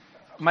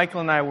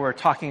Michael and I were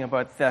talking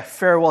about the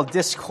farewell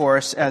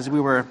discourse as we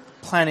were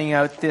planning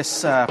out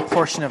this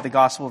portion of the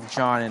Gospel of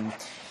John, and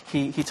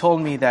he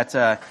told me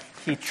that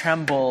he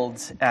trembled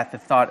at the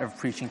thought of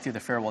preaching through the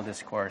farewell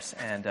discourse,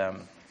 and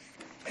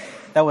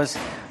that was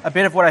a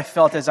bit of what I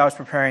felt as I was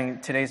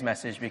preparing today's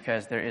message,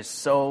 because there is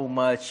so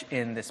much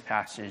in this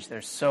passage.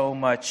 There's so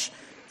much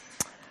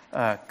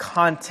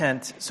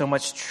content, so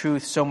much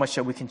truth, so much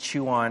that we can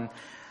chew on,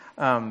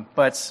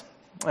 but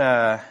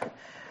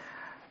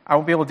I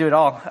won't be able to do it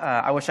all.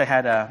 I wish I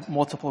had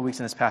multiple weeks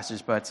in this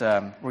passage, but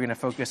we're going to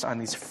focus on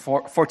these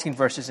 14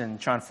 verses in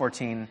John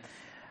 14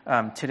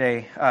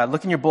 today.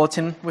 Look in your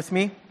bulletin with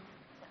me.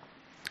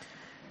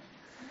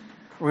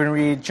 We're going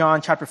to read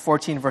John chapter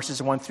 14,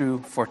 verses 1 through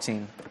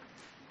 14.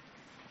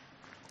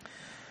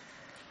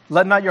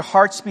 Let not your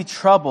hearts be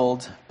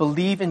troubled.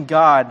 Believe in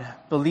God.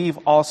 Believe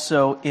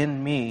also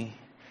in me.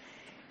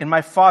 In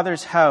my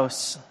Father's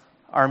house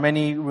are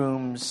many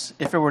rooms.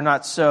 If it were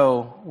not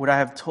so, would I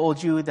have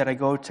told you that I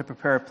go to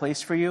prepare a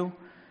place for you?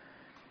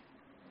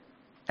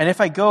 And if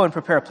I go and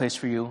prepare a place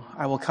for you,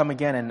 I will come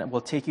again and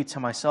will take you to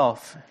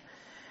myself,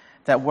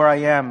 that where I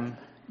am,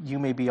 you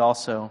may be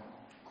also.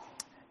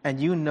 And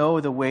you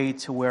know the way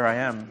to where I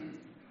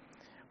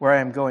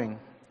am going.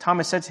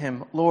 Thomas said to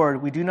him,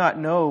 Lord, we do not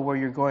know where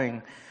you're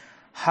going.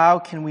 How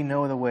can we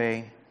know the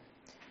way?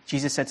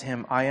 Jesus said to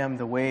him, I am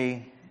the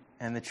way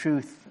and the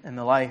truth and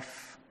the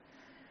life.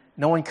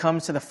 No one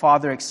comes to the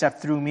Father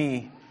except through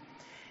me.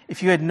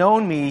 If you had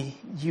known me,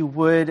 you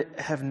would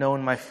have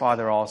known my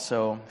Father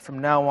also. From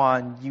now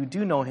on, you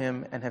do know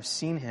him and have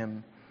seen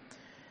him.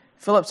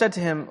 Philip said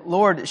to him,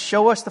 Lord,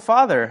 show us the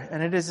Father,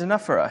 and it is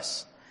enough for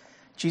us.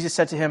 Jesus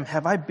said to him,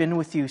 have I been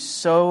with you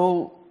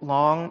so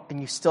long, and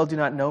you still do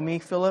not know me,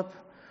 Philip?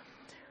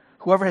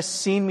 Whoever has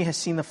seen me has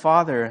seen the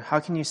Father. How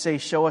can you say,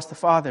 show us the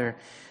Father?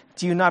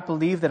 Do you not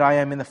believe that I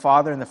am in the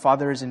Father, and the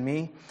Father is in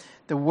me?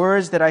 The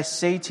words that I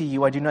say to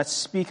you, I do not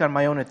speak on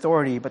my own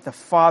authority, but the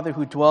Father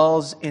who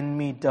dwells in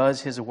me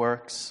does his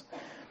works.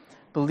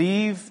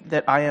 Believe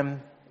that I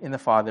am in the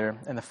Father,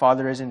 and the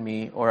Father is in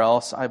me, or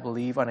else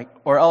believe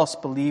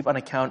on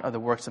account of the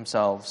works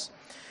themselves.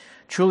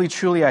 Truly,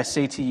 truly, I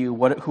say to you,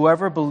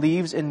 whoever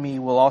believes in me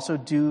will also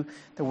do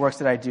the works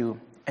that I do,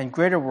 and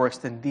greater works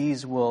than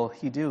these will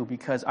he do,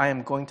 because I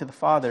am going to the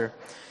Father.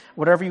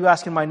 Whatever you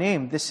ask in my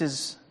name,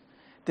 this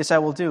I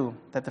will do,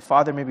 that the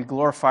Father may be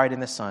glorified in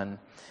the Son.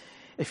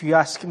 If you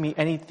ask me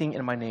anything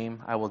in my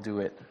name, I will do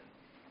it.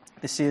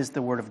 This is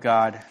the word of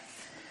God.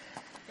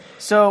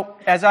 So,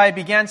 as I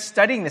began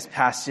studying this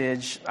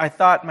passage, I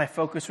thought my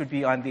focus would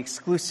be on the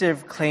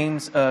exclusive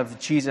claims of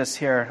Jesus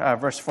here.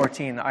 Verse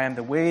 14, I am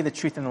the way, the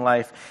truth, and the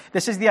life.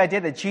 This is the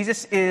idea that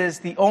Jesus is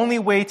the only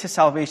way to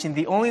salvation,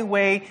 the only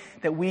way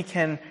that we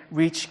can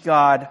reach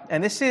God.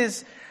 And this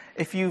is,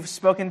 if you've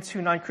spoken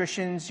to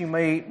non-Christians, you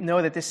may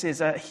know that this is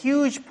a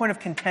huge point of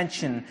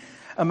contention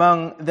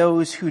among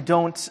those who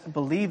don't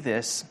believe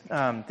this.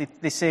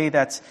 They say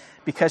that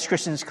because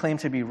Christians claim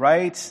to be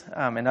right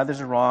and others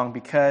are wrong,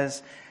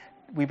 because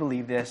we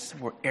believe this,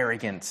 we're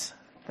arrogant,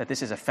 that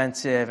this is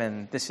offensive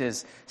and this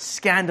is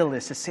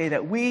scandalous to say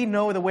that we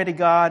know the way to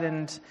God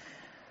and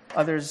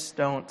others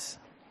don't.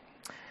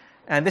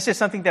 And this is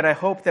something that I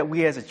hope that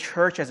we as a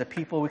church, as a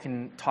people, we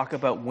can talk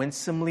about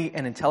winsomely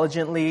and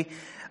intelligently,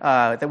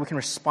 that we can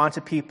respond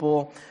to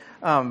people.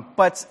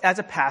 But as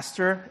a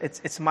pastor,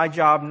 it's my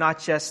job not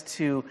just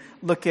to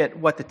look at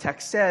what the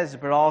text says,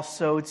 but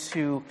also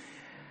to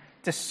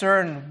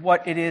discern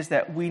what it is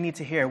that we need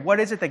to hear. What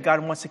is it that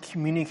God wants to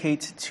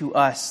communicate to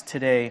us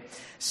today?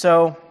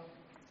 So,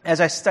 as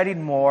I studied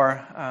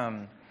more,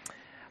 I'm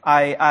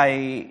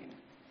going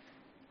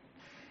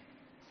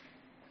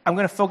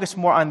to focus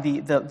more on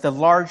the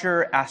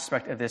larger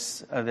aspect of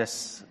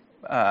this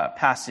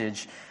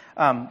passage.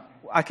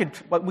 We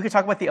could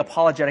talk about the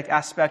apologetic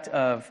aspect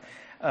of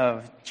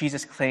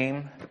Jesus'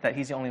 claim that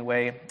he's the only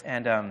way,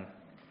 and I'm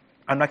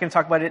not going to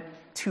talk about it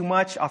too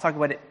much. I'll talk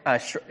about it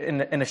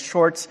in a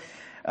short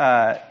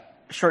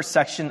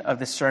section of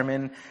the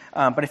sermon.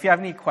 But if you have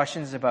any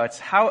questions about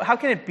how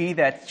can it be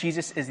that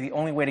Jesus is the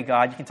only way to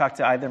God, you can talk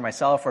to either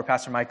myself or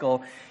Pastor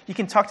Michael. You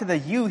can talk to the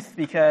youth,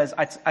 because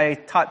I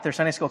taught their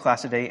Sunday school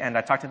class today, and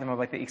I talked to them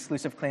about the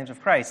exclusive claims of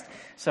Christ.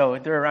 So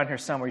they're around here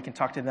somewhere. You can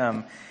talk to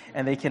them,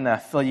 and they can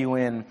fill you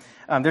in.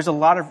 There's a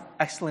lot of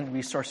excellent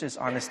resources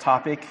on this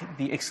topic,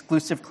 the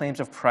exclusive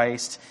claims of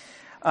Christ.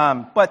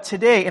 But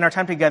today, in our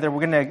time together,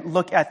 we're going to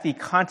look at the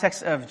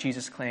context of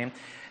Jesus' claim,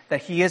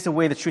 that he is the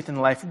way, the truth, and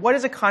the life. What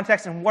is the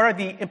context, and what are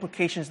the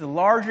implications, the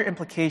larger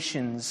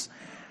implications,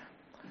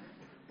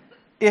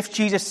 if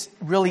Jesus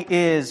really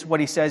is what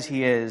he says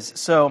he is?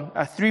 So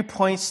 3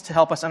 points to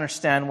help us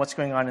understand what's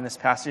going on in this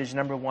passage.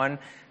 Number 1,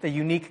 the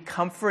unique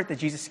comfort that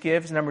Jesus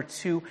gives. Number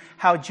 2,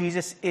 how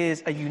Jesus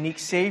is a unique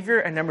Savior.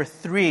 And number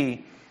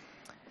 3,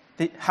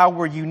 how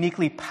we're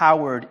uniquely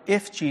powered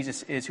if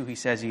Jesus is who he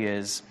says he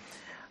is.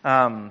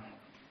 And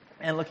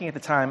looking at the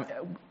time,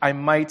 I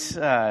might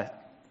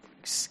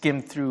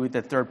skim through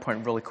the third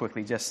point really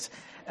quickly, just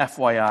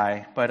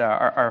FYI. But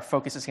our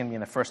focus is going to be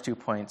in the first 2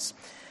 points.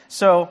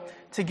 So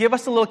to give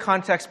us a little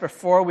context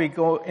before we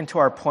go into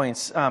our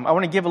points, I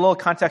want to give a little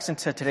context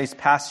into today's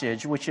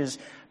passage, which is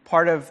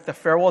part of the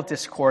farewell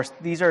discourse.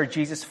 These are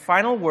Jesus'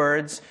 final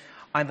words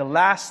on the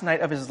last night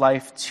of his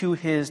life to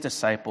his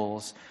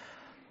disciples.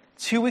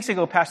 2 weeks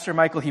ago, Pastor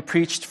Michael, he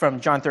preached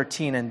from John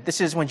 13, and this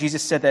is when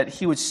Jesus said that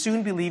he would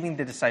soon be leaving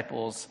the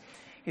disciples.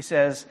 He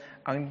says,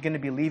 I'm going to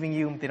be leaving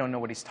you. They don't know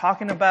what he's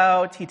talking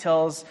about. He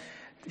tells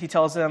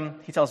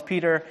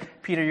Peter,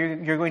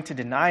 you're going to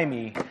deny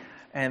me.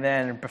 And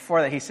then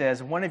before that, he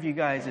says, one of you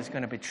guys is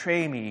going to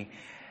betray me.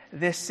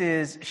 This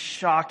is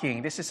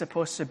shocking. This is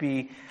supposed to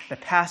be the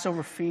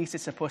Passover feast.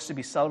 It's supposed to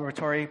be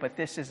celebratory, but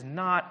this is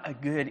not a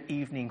good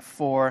evening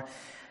for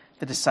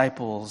the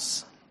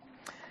disciples.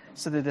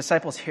 So the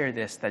disciples hear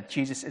this, that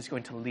Jesus is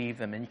going to leave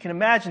them. And you can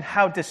imagine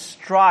how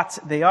distraught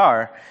they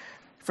are.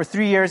 For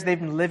 3 years, they've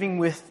been living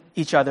with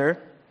each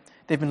other.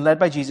 They've been led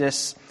by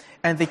Jesus.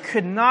 And they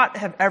could not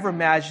have ever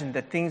imagined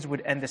that things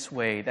would end this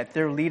way, that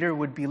their leader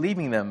would be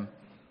leaving them.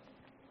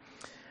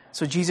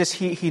 So Jesus,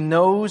 he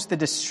knows the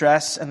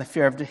distress and the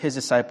fear of his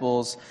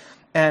disciples.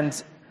 And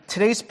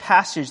today's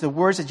passage, the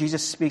words that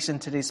Jesus speaks in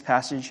today's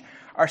passage,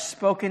 are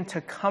spoken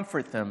to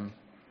comfort them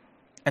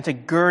and to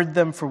gird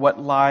them for what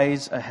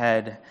lies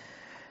ahead.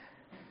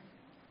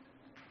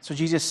 So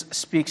Jesus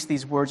speaks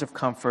these words of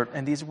comfort,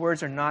 and these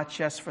words are not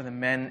just for the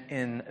men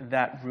in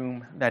that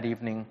room that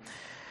evening.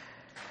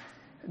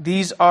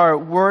 These are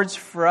words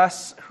for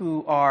us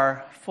who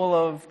are full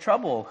of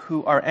trouble,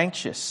 who are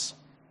anxious.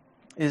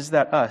 Is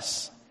that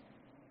us?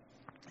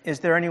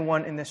 Is there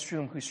anyone in this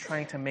room who's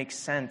trying to make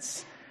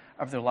sense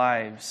of their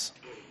lives?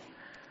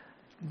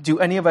 Do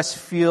any of us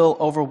feel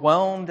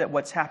overwhelmed at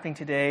what's happening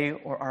today,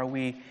 or are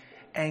we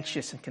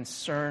anxious and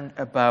concerned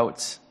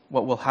about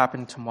what will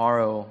happen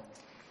tomorrow?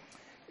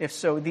 If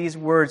so, these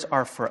words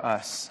are for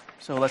us.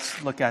 So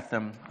let's look at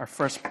them. Our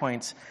first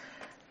point,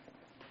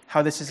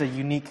 how this is a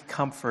unique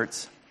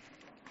comfort.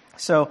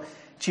 So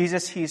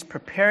Jesus, he's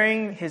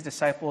preparing his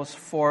disciples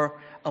for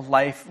a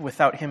life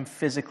without him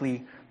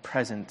physically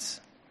present.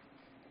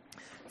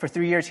 For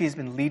 3 years, he's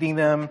been leading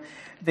them.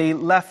 They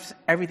left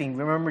everything.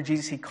 Remember,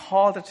 Jesus, he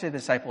called to the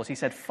disciples. He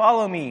said,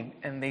 follow me.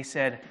 And they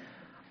said,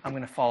 I'm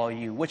going to follow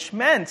you, which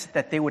meant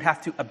that they would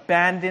have to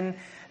abandon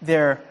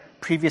their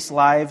previous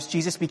lives.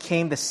 Jesus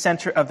became the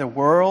center of the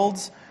world.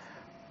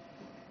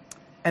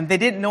 And they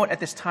didn't know it at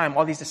this time,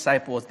 all these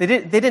disciples. They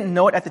didn't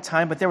know it at the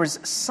time, but there was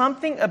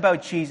something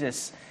about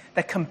Jesus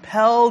that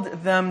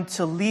compelled them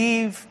to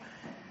leave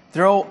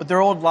their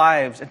old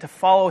lives and to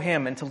follow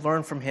him and to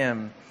learn from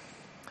him.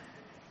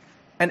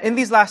 And in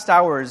these last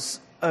hours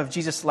of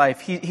Jesus'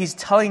 life, he's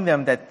telling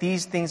them that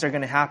these things are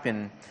going to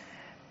happen,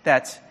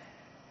 that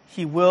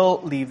he will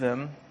leave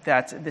them,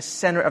 that the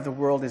center of the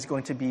world is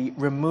going to be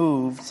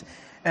removed.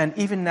 And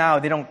even now,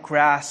 they don't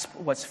grasp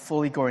what's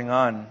fully going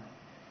on.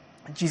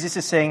 Jesus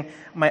is saying,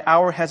 my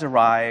hour has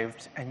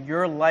arrived, and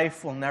your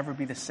life will never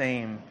be the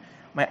same.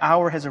 My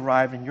hour has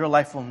arrived, and your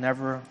life will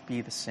never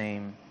be the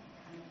same.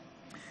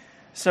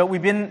 So we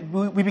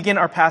begin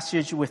our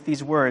passage with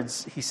these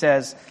words. He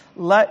says,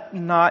 let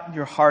not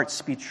your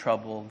hearts be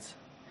troubled.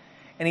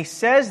 And he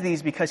says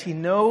these because he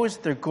knows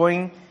they're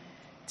going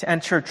to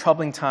enter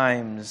troubling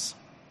times.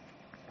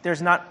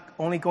 There's not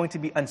only going to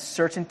be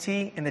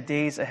uncertainty in the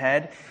days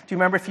ahead. If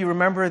you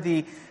remember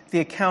the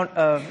account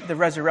of the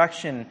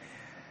resurrection,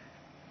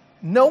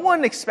 no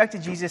one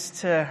expected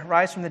Jesus to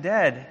rise from the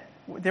dead.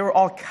 They were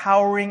all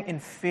cowering in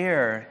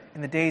fear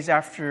in the days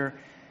after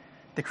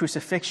the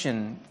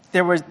crucifixion.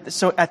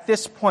 So at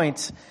this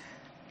point,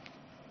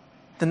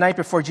 the night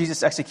before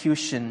Jesus'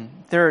 execution,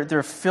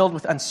 they're filled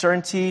with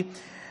uncertainty.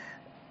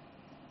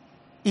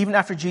 Even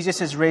after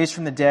Jesus is raised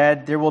from the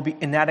dead, there will be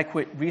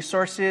inadequate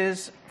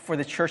resources for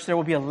the church. There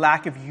will be a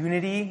lack of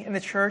unity in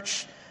the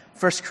church.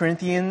 1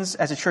 Corinthians,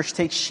 as the church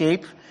takes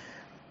shape,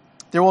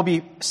 there will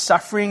be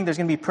suffering. There's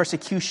going to be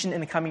persecution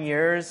in the coming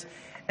years.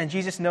 And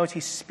Jesus knows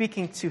he's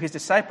speaking to his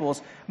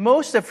disciples,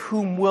 most of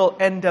whom will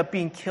end up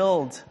being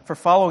killed for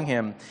following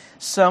him.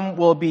 Some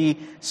will be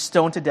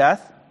stoned to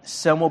death.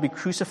 Some will be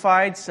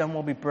crucified. Some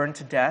will be burned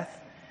to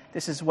death.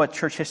 This is what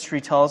church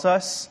history tells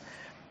us.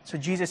 So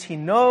Jesus, he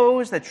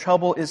knows that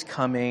trouble is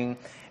coming.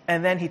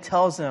 And then he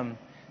tells them,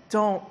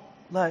 don't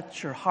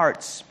let your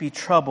hearts be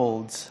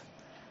troubled.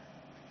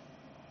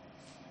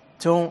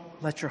 Don't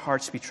let your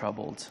hearts be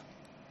troubled.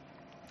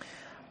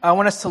 I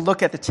want us to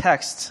look at the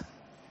text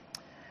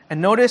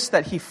and notice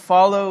that he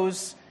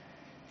follows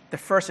the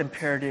first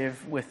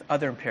imperative with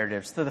other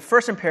imperatives. So the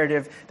first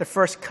imperative, the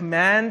first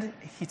command,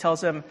 he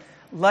tells them,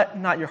 let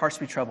not your hearts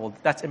be troubled.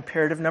 That's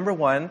imperative number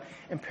 1.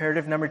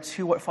 Imperative number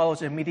 2, what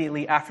follows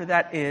immediately after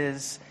that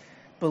is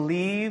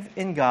believe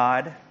in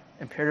God.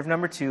 Imperative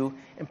number 2.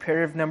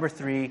 Imperative number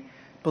 3,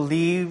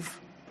 believe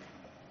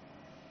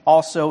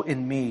also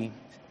in me,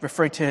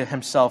 referring to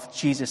himself,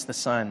 Jesus the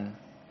Son.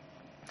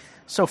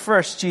 So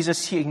first,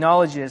 Jesus, he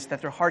acknowledges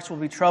that their hearts will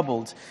be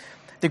troubled.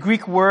 The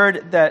Greek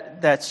word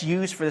that's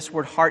used for this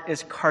word heart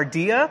is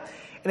cardia,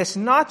 and it's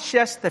not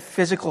just the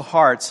physical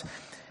heart.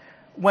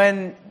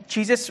 when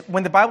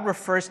the Bible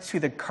refers to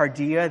the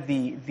cardia,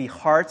 the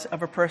heart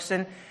of a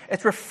person,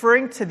 it's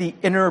referring to the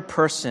inner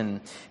person.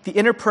 The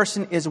inner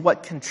person is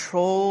what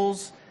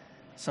controls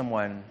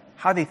someone,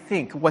 how they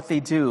think, what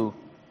they do.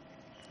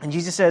 And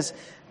Jesus says,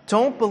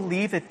 don't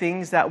believe the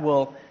things that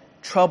will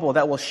trouble,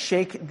 that will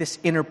shake this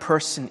inner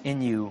person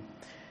in you.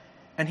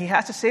 And he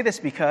has to say this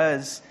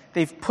because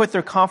they've put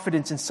their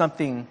confidence in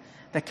something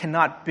that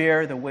cannot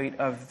bear the weight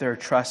of their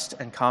trust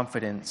and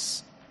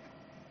confidence.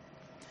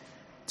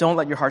 Don't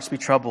let your hearts be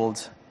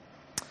troubled.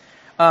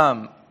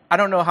 I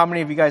don't know how many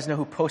of you guys know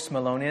who Post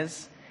Malone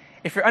is.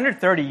 If you're under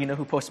 30, you know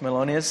who Post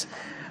Malone is.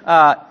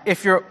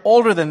 If you're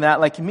older than that,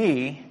 like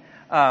me,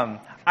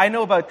 I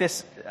know about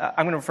this.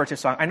 I'm going to refer to a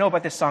song. I know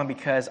about this song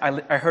because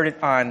I heard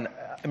it on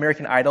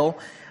American Idol.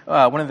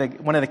 One of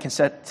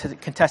the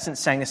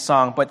contestants sang this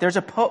song. But there's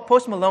a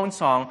Post Malone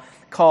song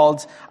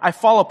called "I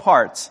Fall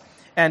Apart."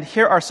 And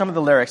here are some of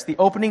the lyrics, the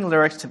opening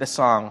lyrics to the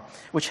song,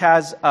 which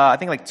has, I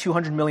think, like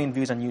 200 million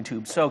views on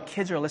YouTube. So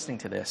kids are listening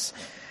to this.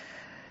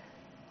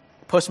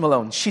 Post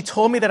Malone, she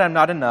told me that I'm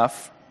not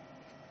enough,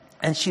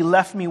 and she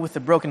left me with a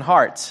broken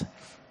heart.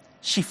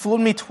 She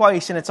fooled me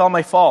twice, and it's all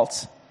my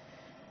fault.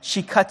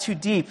 She cut too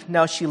deep,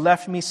 now she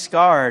left me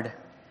scarred.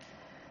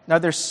 Now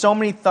there's so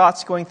many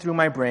thoughts going through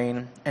my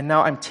brain, and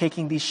now I'm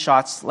taking these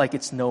shots like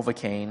it's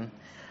Novocaine.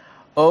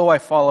 Oh, I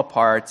fall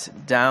apart,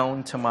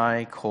 down to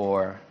my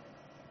core.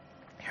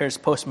 Here's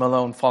Post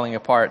Malone falling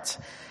apart.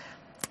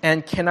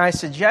 And can I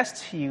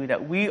suggest to you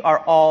that we are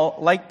all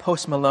like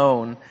Post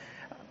Malone.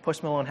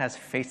 Post Malone has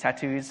face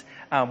tattoos.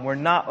 We're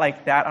not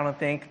like that, I don't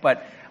think.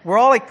 But we're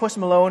all like Post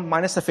Malone,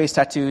 minus the face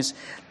tattoos,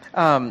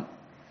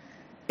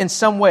 in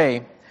some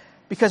way.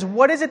 Because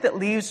what is it that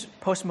leaves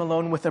Post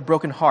Malone with a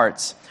broken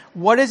heart?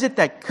 What is it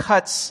that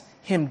cuts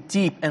him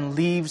deep and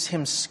leaves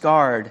him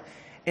scarred?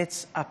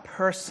 It's a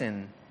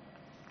person.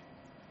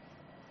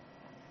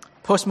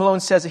 Post Malone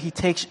says that he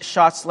takes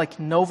shots like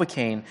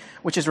Novocaine,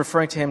 which is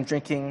referring to him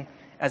drinking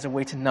as a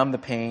way to numb the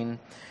pain.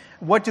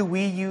 What do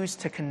we use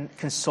to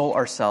console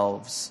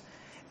ourselves?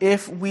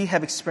 If we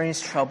have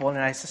experienced trouble, and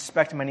I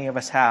suspect many of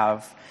us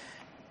have,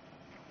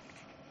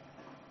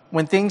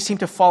 when things seem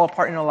to fall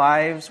apart in our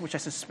lives, which I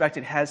suspect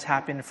it has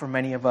happened for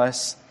many of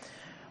us,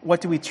 what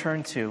do we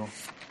turn to?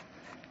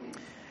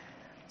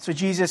 So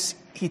Jesus,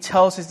 he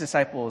tells his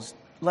disciples,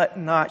 let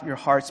not your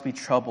hearts be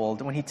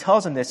troubled. When he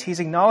tells them this, he's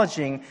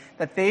acknowledging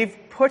that they've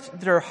put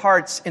their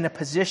hearts in a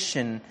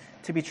position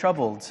to be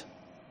troubled.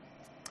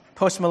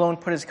 Post Malone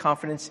put his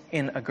confidence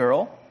in a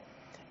girl,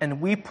 and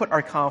we put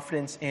our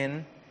confidence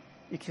in,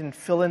 you can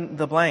fill in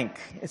the blank.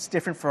 It's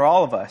different for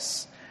all of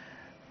us.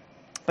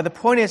 But the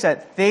point is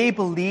that they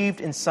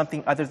believed in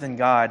something other than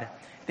God.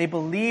 They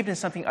believed in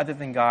something other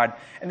than God.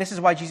 And this is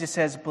why Jesus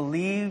says,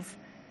 believe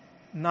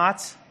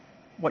not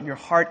what your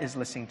heart is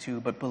listening to,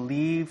 but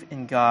believe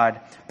in God.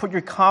 Put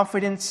your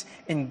confidence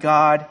in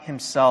God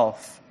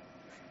himself.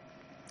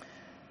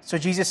 So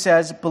Jesus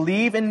says,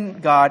 believe in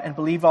God and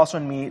believe also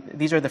in me.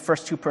 These are the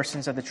first two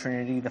persons of the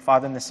Trinity, the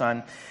Father and the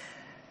Son.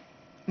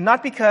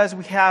 Not because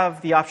we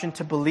have the option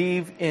to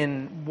believe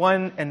in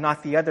one and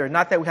not the other.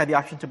 Not that we have the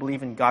option to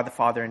believe in God the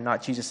Father and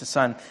not Jesus the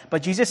Son.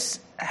 But Jesus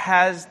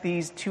has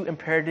these two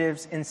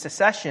imperatives in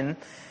succession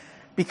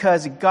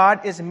because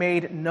God is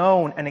made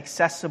known and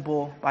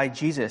accessible by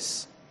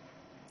Jesus.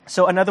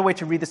 So another way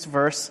to read this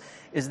verse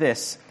is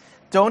this.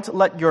 Don't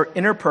let your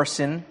inner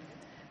person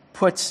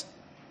put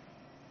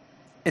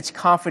its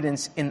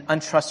confidence in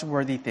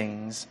untrustworthy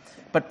things,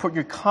 but put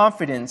your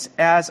confidence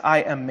as I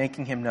am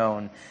making him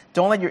known.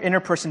 Don't let your inner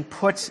person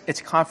put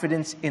its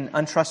confidence in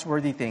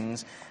untrustworthy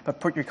things,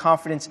 but put your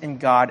confidence in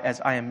God as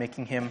I am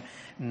making him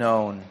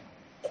known.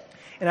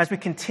 And as we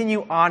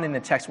continue on in the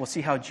text, we'll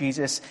see how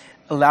Jesus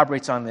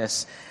elaborates on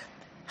this,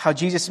 how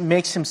Jesus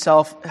makes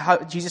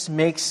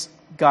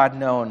God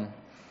known.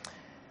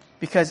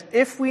 Because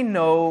if we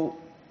know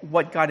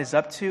what God is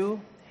up to,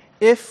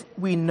 if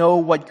we know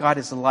what God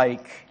is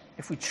like,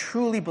 if we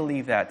truly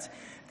believe that,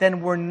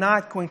 then we're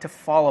not going to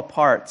fall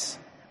apart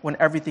when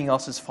everything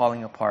else is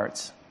falling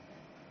apart.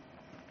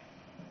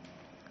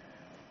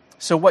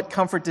 So what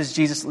comfort does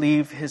Jesus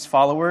leave his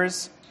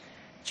followers?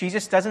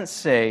 Jesus doesn't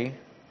say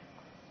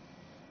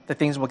that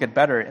things will get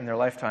better in their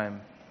lifetime.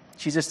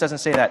 Jesus doesn't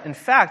say that. In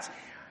fact,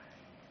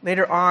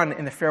 later on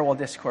in the farewell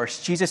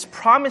discourse, Jesus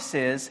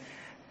promises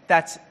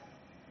that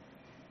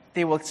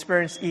they will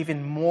experience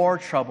even more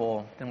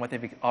trouble than what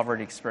they've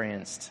already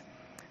experienced.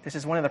 This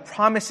is one of the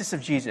promises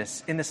of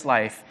Jesus in this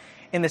life.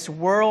 In this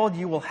world,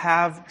 you will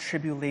have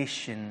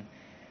tribulation.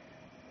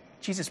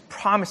 Jesus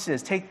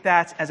promises, take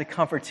that as a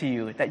comfort to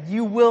you, that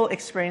you will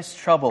experience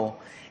trouble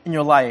in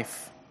your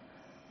life.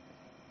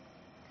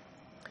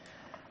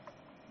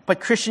 But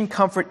Christian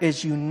comfort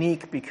is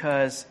unique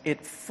because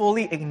it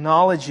fully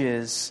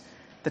acknowledges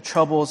the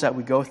troubles that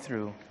we go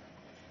through.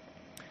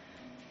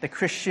 The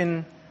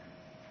Christian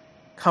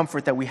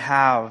comfort that we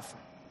have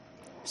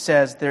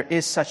says there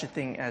is such a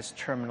thing as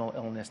terminal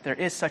illness. There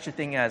is such a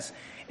thing as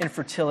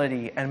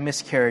infertility and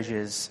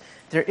miscarriages.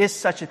 There is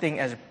such a thing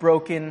as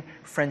broken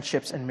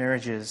friendships and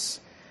marriages.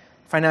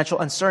 financial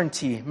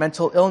uncertainty,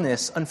 mental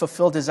illness,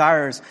 unfulfilled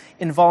desires,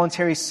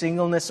 involuntary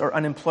singleness or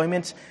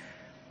unemployment.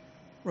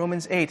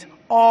 Romans 8,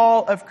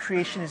 all of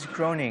creation is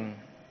groaning.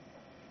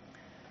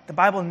 The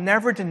Bible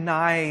never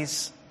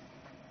denies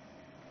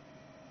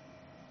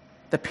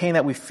the pain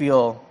that we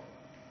feel.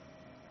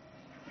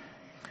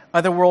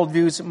 Other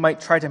worldviews might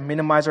try to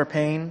minimize our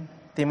pain.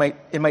 They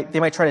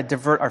might try to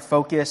divert our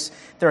focus.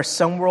 There are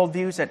some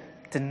worldviews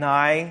that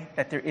deny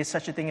that there is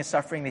such a thing as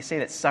suffering. They say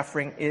that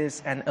suffering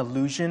is an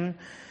illusion.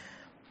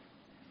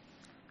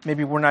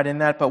 Maybe we're not in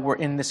that, but we're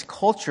in this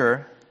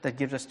culture that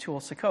gives us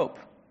tools to cope.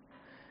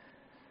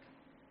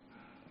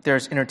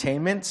 There's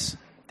entertainment.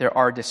 There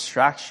are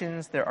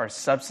distractions. There are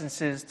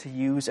substances to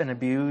use and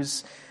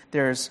abuse.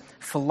 There's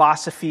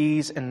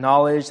philosophies and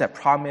knowledge that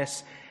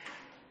promise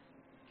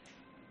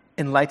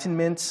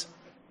enlightenment.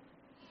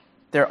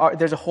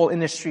 There's a whole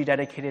industry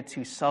dedicated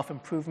to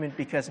self-improvement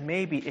because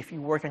maybe if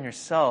you work on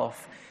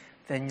yourself,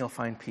 then you'll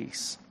find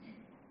peace.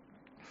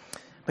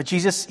 But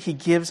Jesus, he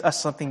gives us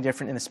something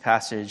different in this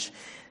passage.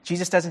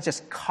 Jesus doesn't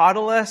just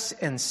coddle us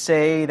and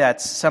say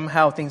that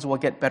somehow things will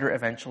get better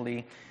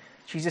eventually.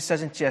 Jesus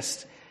doesn't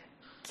just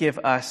give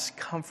us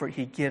comfort.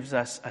 He gives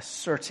us a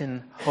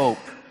certain hope.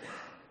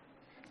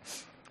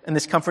 And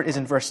this comfort is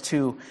in verse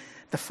 2.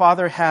 The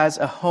Father has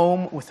a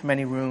home with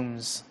many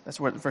rooms. That's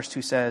what verse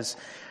 2 says.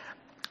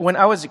 When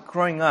I was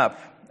growing up,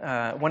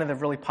 one of the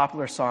really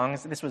popular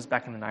songs, this was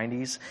back in the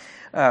 90s,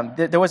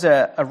 there was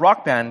a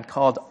rock band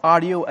called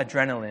Audio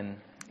Adrenaline.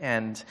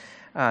 And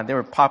they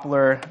were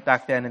popular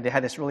back then, and they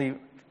had this really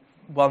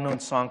well-known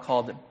song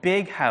called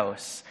Big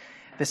House.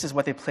 This is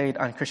what they played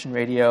on Christian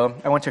radio.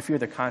 I went to a few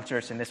of their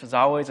concerts, and this was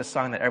always a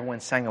song that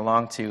everyone sang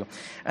along to.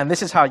 And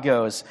this is how it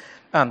goes.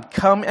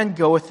 Come and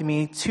go with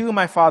me to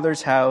my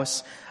Father's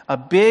house, a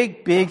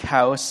big, big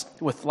house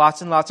with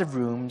lots and lots of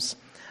rooms,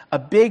 a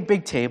big,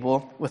 big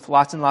table with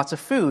lots and lots of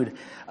food,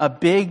 a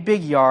big,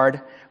 big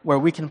yard where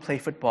we can play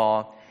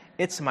football.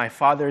 It's my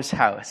Father's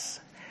house.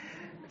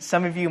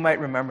 Some of you might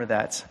remember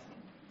that.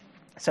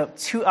 So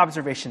 2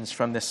 observations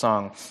from this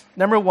song.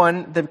 Number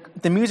 1,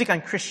 the music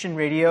on Christian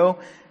radio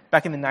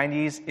back in the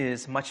 90s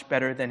is much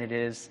better than it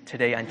is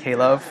today on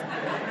K-Love.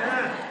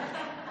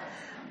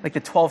 Like the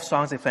 12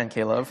 songs they play on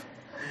K-Love,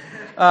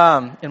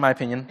 in my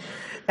opinion.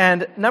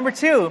 And number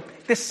 2,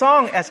 this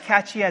song, as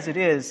catchy as it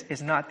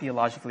is not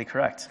theologically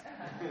correct.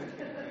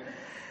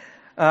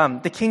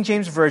 The King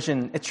James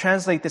Version, it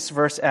translates this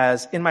verse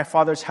as, in my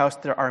Father's house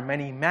there are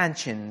many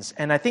mansions.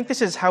 And I think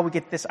this is how we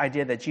get this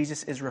idea that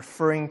Jesus is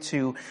referring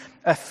to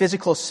a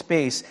physical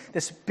space,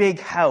 this big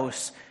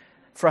house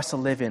for us to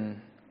live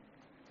in.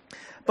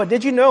 But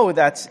did you know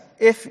that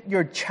if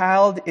your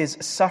child is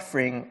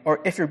suffering or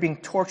if you're being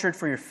tortured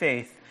for your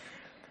faith,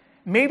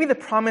 maybe the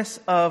promise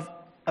of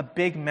a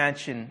big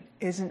mansion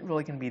isn't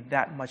really going to be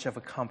that much of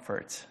a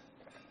comfort?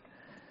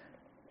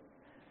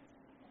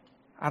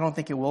 I don't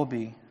think it will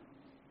be.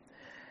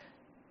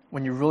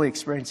 When you're really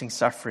experiencing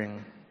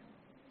suffering,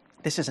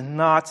 this is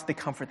not the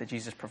comfort that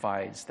Jesus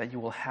provides, that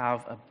you will have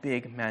a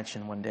big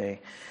mansion one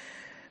day.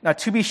 Now,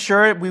 to be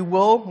sure, we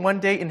will one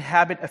day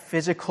inhabit a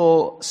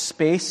physical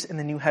space in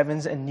the new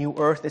heavens and new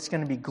earth. It's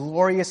going to be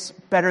glorious,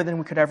 better than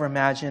we could ever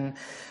imagine.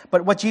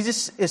 But what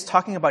Jesus is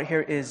talking about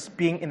here is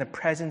being in the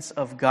presence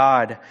of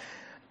God.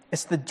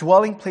 It's the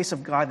dwelling place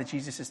of God that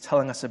Jesus is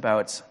telling us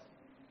about.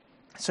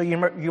 So you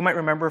might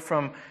remember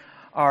from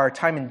our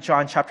time in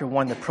John chapter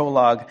 1, the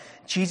prologue,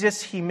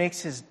 Jesus, he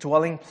makes his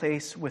dwelling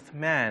place with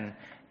man.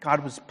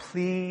 God was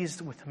pleased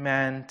with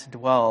man to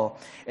dwell.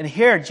 And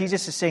here,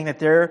 Jesus is saying that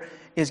there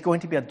is going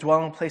to be a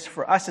dwelling place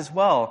for us as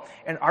well.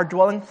 And our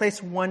dwelling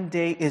place one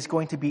day is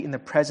going to be in the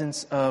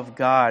presence of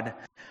God.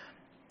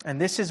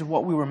 And this is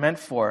what we were meant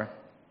for.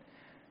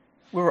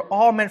 We were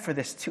all meant for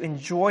this, to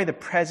enjoy the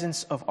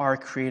presence of our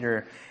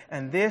Creator.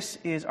 And this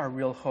is our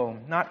real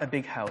home, not a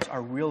big house.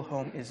 Our real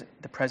home is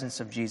the presence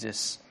of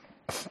Jesus.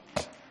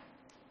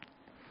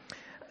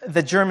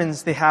 The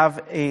Germans, they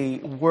have a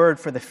word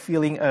for the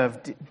feeling of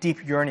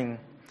deep yearning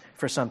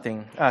for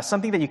something,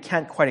 something that you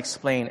can't quite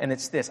explain, and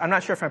it's this. I'm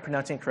not sure if I'm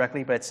pronouncing it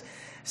correctly, but it's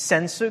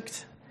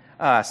Sehnsucht.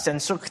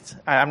 Sehnsucht.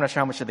 I'm not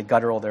sure how much of the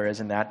guttural there is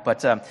in that, but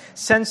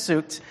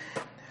Sehnsucht,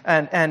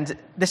 and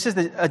this is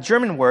a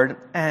German word,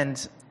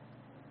 and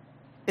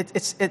it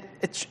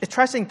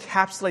tries to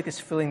encapsulate this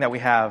feeling that we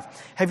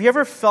have. Have you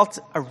ever felt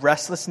a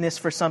restlessness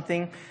for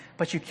something,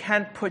 but you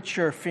can't put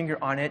your finger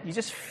on it? You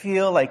just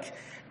feel like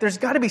there's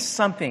got to be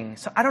something.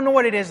 So I don't know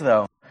what it is,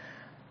 though.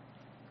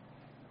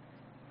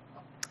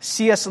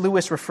 C.S.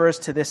 Lewis refers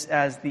to this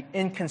as the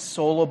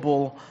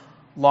inconsolable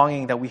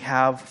longing that we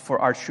have for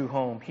our true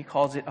home. He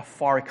calls it a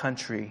far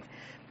country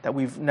that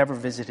we've never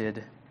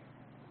visited.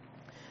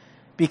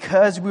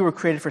 Because we were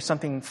created for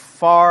something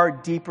far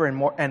deeper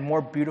and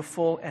more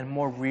beautiful and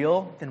more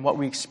real than what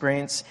we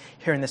experience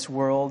here in this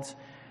world,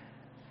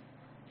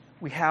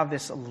 we have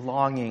this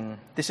longing.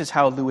 This is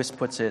how Lewis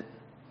puts it.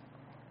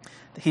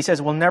 He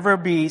says, we'll never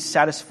be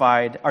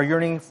satisfied. Our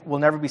yearning will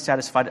never be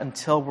satisfied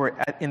until we're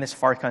in this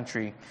far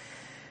country.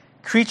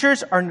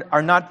 Creatures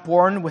are not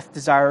born with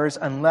desires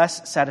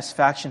unless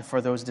satisfaction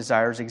for those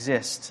desires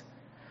exists.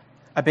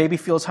 A baby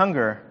feels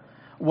hunger.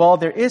 Well,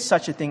 there is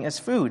such a thing as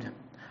food.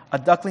 A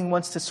duckling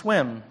wants to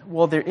swim.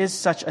 Well, there is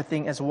such a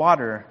thing as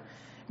water.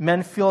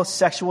 Men feel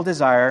sexual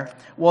desire.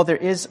 Well, there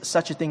is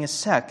such a thing as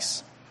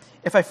sex.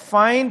 If I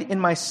find in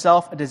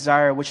myself a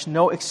desire which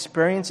no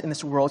experience in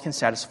this world can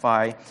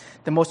satisfy,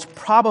 the most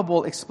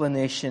probable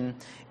explanation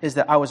is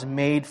that I was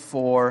made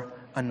for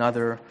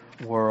another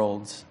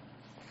world.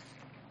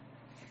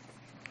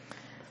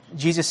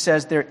 Jesus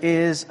says there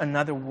is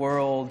another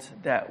world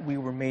that we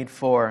were made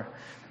for,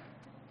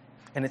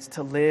 and it's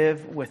to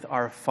live with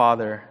our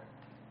Father.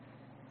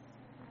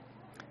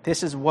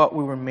 This is what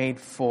we were made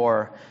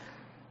for.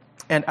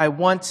 And I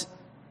want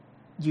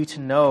you to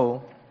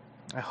know,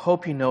 I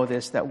hope you know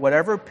this, that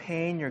whatever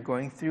pain you're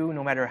going through,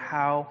 no matter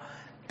how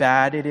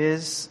bad it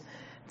is,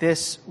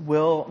 this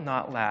will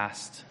not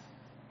last.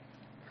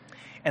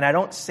 And I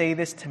don't say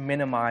this to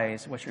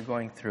minimize what you're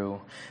going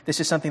through. This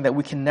is something that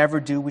we can never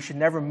do. We should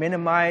never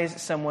minimize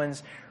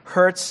someone's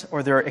hurts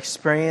or their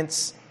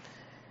experience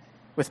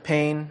with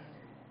pain.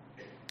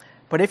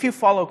 But if you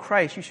follow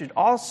Christ, you should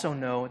also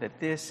know that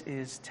this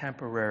is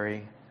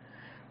temporary.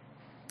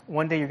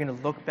 One day you're going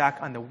to look back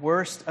on the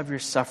worst of your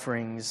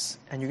sufferings,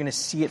 and you're going to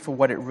see it for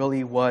what it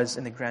really was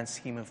in the grand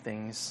scheme of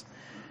things.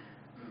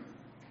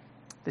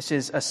 This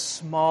is a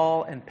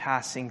small and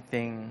passing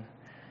thing,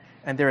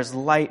 and there is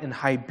light and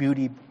high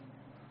beauty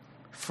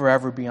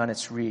forever beyond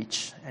its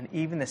reach. And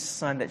even the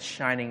sun that's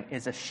shining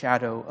is a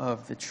shadow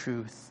of the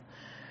truth.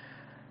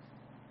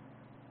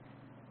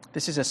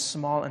 This is a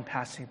small and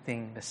passing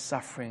thing, the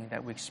suffering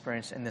that we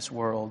experience in this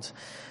world.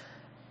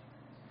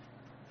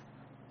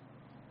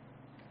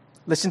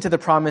 Listen to the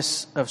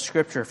promise of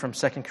Scripture from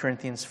 2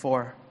 Corinthians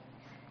 4.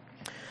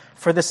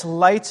 For this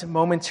light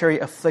momentary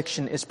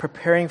affliction is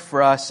preparing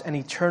for us an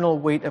eternal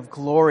weight of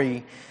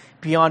glory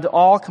beyond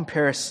all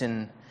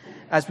comparison,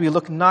 as we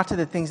look not to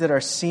the things that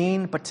are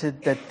seen, but to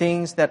the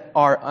things that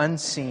are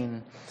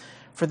unseen.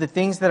 For the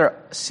things that are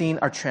seen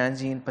are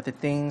transient, but the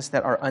things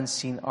that are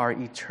unseen are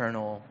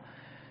eternal.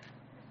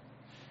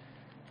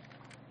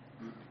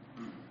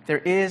 There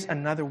is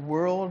another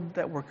world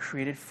that we're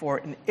created for,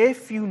 and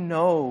if you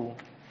know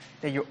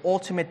that your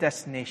ultimate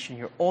destination,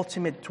 your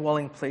ultimate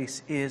dwelling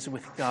place is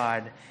with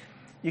God,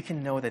 you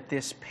can know that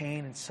this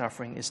pain and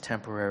suffering is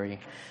temporary.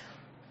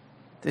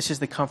 This is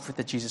the comfort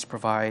that Jesus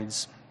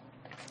provides.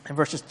 In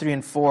verses 3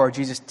 and 4,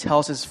 Jesus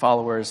tells his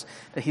followers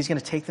that he's going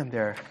to take them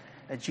there,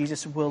 that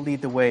Jesus will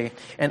lead the way,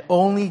 and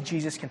only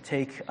Jesus can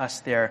take us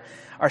there.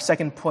 Our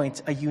second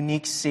point, a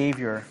unique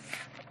Savior.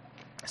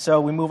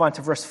 So we move on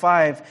to verse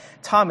 5.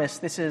 Thomas,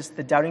 this is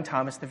the doubting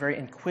Thomas, the very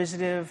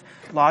inquisitive,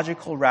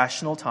 logical,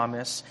 rational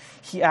Thomas.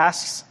 He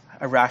asks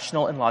a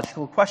rational and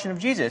logical question of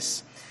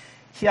Jesus.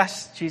 He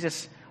asks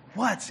Jesus,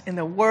 what in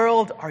the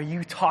world are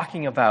you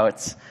talking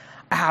about?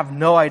 I have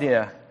no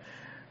idea.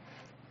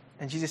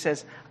 And Jesus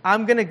says,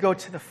 I'm going to go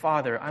to the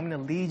Father. I'm going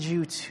to lead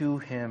you to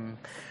him.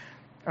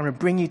 I'm going to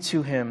bring you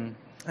to him.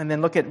 And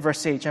then look at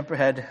verse 8. Jump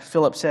ahead.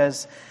 Philip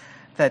says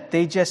that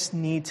they just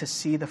need to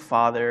see the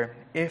Father.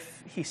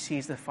 If he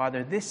sees the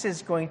Father, this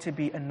is going to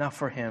be enough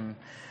for him.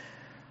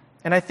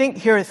 And I think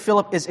here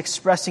Philip is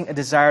expressing a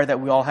desire that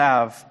we all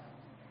have.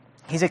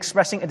 He's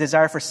expressing a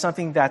desire for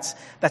something that's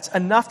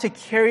enough to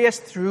carry us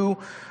through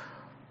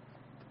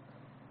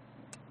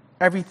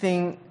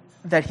everything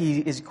that he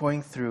is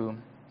going through.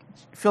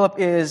 Philip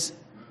is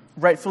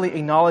rightfully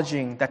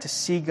acknowledging that to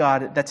see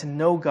God, that to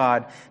know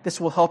God, this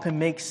will help him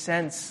make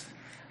sense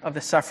of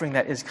the suffering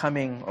that is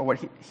coming, or what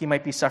he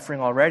might be suffering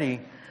already.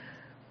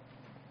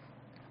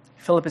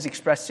 Philip is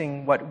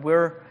expressing what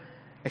we're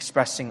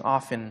expressing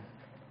often,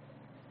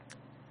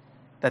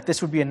 that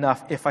this would be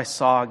enough if I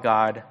saw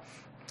God.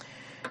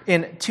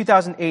 In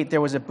 2008,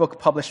 there was a book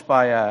published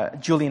by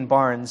Julian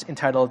Barnes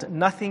entitled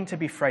Nothing to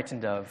be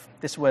Frightened of.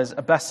 This was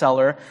a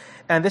bestseller,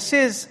 and this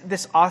is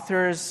this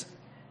author's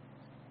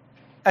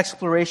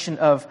exploration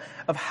of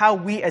how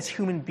we as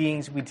human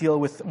beings, we deal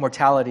with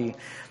mortality.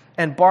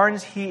 And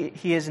Barnes, he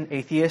is an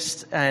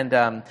atheist,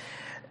 and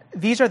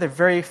these are the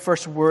very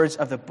first words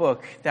of the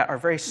book that are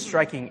very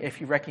striking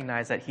if you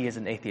recognize that he is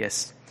an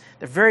atheist.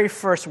 The very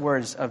first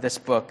words of this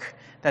book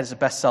that is a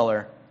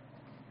bestseller.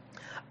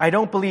 I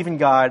don't believe in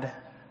God,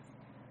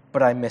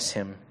 but I miss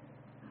him.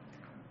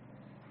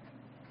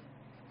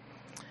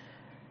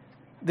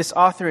 This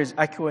author is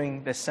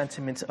echoing the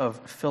sentiment of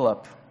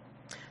Philip,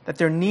 that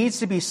there needs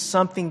to be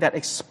something that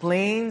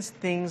explains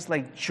things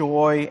like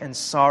joy and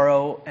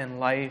sorrow and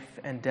life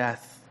and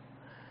death.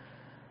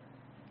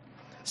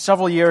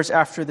 Several years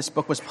after this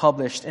book was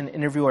published, an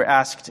interviewer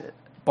asked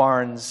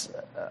Barnes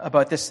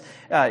about this.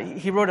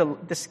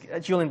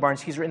 Julian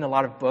Barnes, he's written a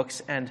lot of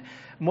books, and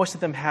most of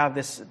them have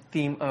this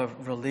theme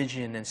of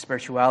religion and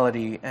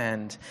spirituality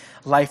and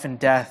life and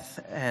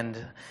death. And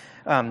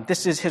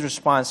this is his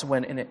response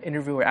when an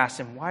interviewer asked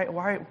him,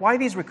 why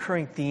these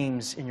recurring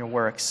themes in your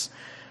works?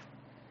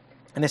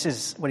 And this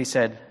is what he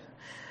said.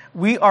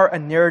 We are a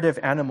narrative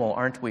animal,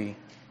 aren't we?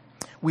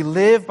 We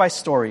live by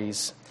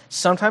stories,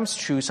 sometimes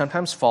true,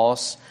 sometimes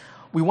false.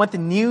 We want the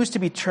news to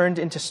be turned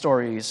into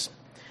stories.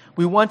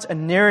 We want a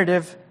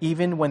narrative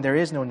even when there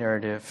is no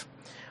narrative.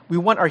 We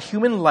want our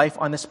human life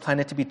on this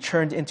planet to be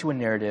turned into a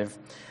narrative.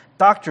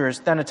 Doctors,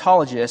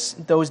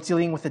 thanatologists, those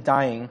dealing with the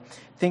dying,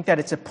 think that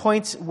it's a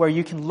point where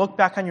you can look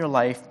back on your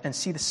life and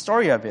see the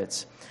story of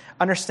it,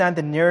 understand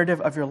the narrative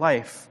of your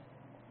life.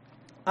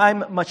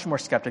 I'm much more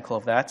skeptical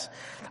of that.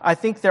 I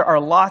think there are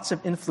lots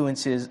of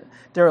instances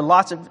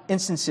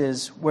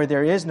where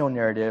there is no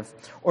narrative,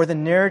 or the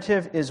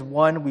narrative is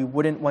one we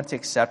wouldn't want to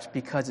accept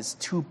because it's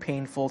too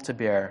painful to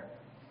bear.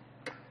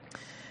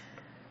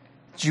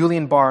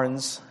 Julian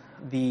Barnes,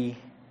 the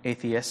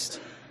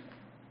atheist,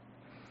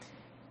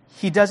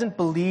 he doesn't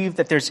believe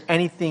that there's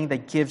anything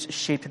that gives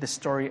shape to the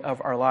story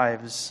of our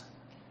lives.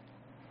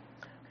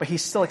 But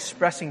he's still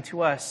expressing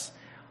to us,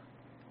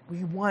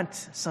 we want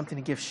something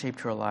to give shape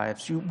to our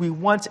lives. We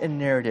want a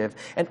narrative.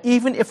 And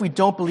even if we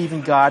don't believe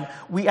in God,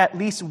 we at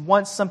least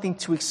want something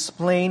to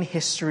explain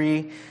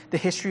history, the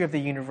history of the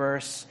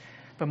universe,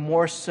 but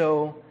more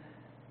so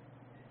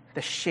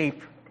the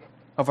shape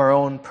of our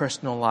own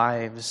personal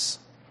lives.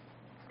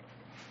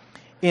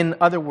 In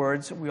other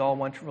words, we all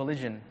want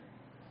religion.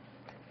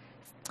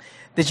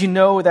 Did you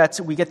know that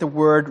we get the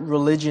word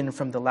religion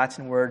from the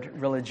Latin word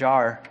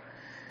religar?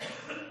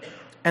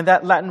 And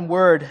that Latin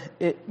word,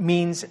 it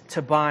means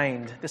to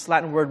bind. This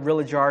Latin word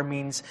religar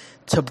means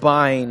to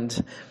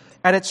bind.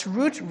 At its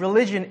root,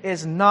 religion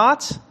is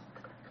not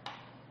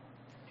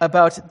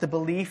about the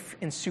belief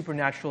in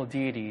supernatural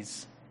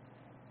deities.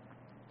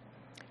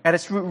 At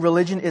its root,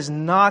 religion is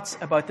not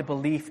about the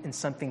belief in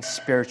something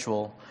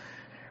spiritual.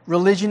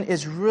 Religion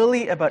is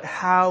really about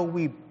how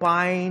we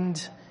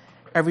bind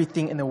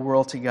everything in the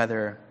world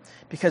together,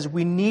 because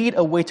we need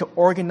a way to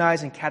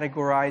organize and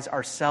categorize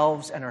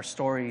ourselves and our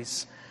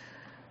stories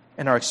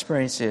and our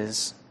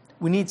experiences.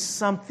 We need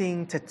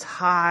something to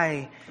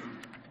tie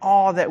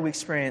all that we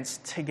experience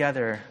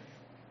together.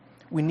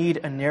 We need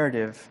a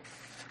narrative,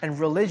 and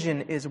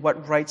religion is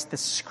what writes the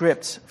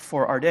script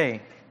for our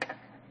day.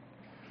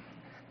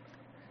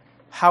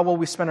 How will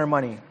we spend our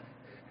money?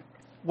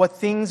 What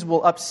things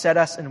will upset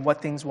us and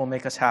what things will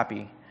make us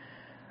happy?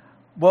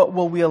 What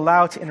will we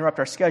allow to interrupt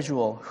our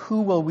schedule?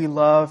 Who will we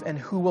love and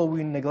who will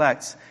we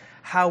neglect?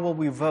 How will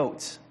we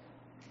vote?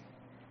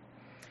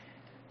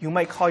 You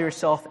might call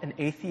yourself an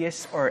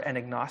atheist or an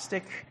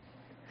agnostic,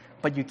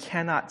 but you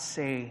cannot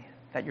say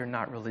that you're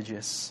not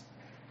religious.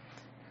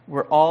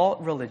 We're all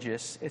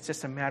religious. It's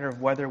just a matter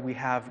of whether we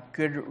have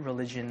good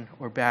religion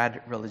or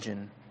bad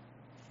religion.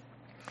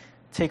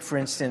 Take, for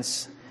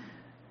instance,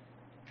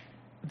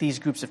 these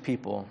groups of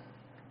people.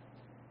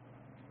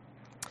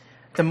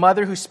 The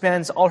mother who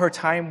spends all her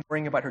time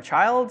worrying about her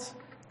child,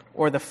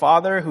 or the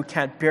father who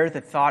can't bear the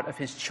thought of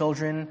his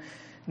children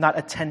not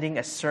attending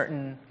a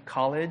certain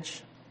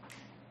college.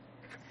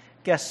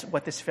 Guess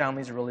what this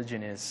family's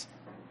religion is?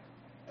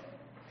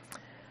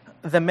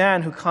 The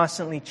man who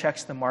constantly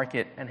checks the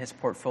market and his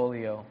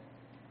portfolio.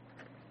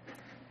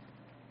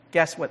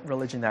 Guess what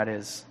religion that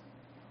is?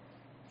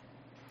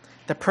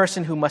 The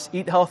person who must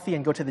eat healthy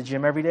and go to the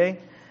gym every day.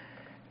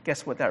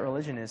 Guess what that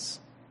religion is?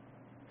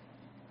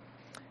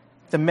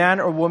 The man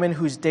or woman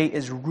whose day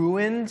is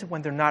ruined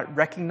when they're not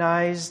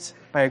recognized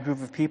by a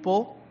group of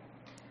people,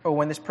 or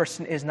when this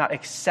person is not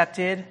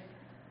accepted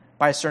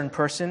by a certain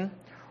person,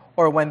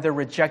 or when they're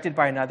rejected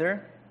by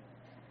another.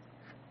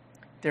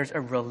 There's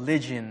a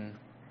religion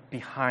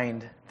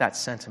behind that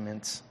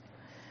sentiment.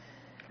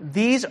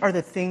 These are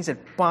the things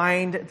that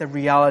bind the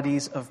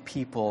realities of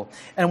people.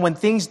 And when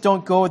things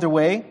don't go their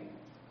way,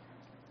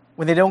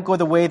 when they don't go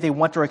the way they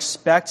want or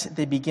expect,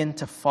 they begin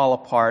to fall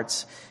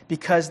apart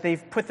because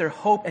they've put their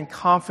hope and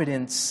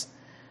confidence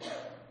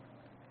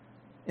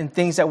in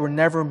things that were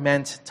never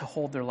meant to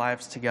hold their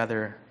lives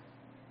together.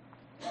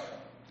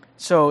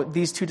 So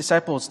these two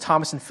disciples,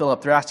 Thomas and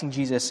Philip, they're asking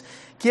Jesus,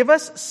 give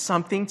us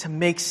something to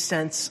make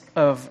sense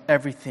of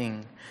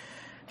everything.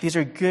 These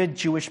are good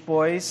Jewish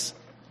boys,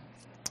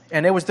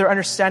 and it was their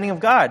understanding of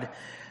God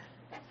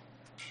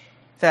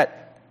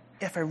that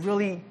if I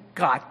really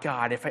got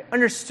God, if I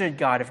understood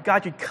God, if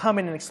God could come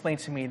in and explain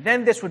to me,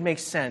 then this would make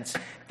sense.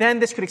 Then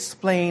this could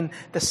explain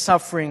the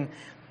suffering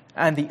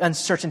and the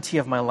uncertainty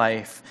of my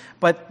life.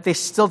 But they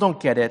still don't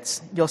get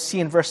it. You'll see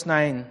in verse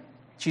 9,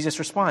 Jesus'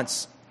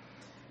 response.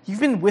 You've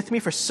been with me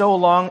for so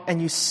long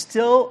and you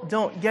still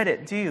don't get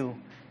it, do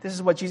you? This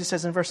is what Jesus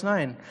says in verse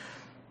 9.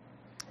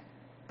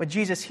 But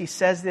Jesus, he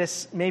says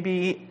this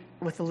maybe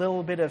with a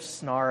little bit of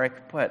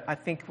snark, but I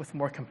think with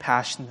more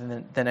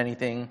compassion than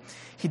anything.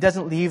 He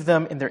doesn't leave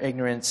them in their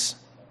ignorance.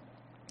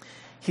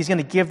 He's going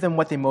to give them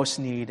what they most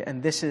need.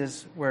 And this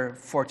is where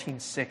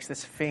 14:6,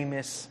 this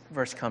famous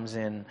verse comes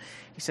in.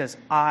 He says,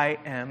 I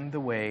am the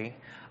way,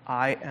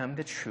 I am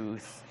the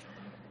truth,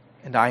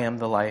 and I am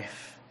the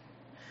life.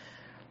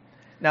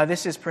 Now,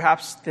 this is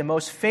perhaps the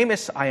most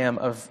famous I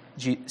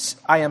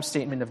am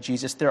statement of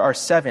Jesus. There are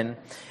 7.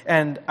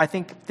 And I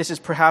think this is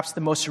perhaps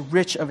the most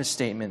rich of his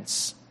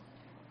statements.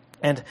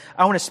 And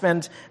I want to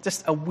spend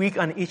just a week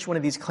on each one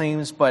of these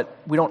claims, but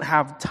we don't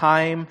have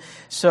time.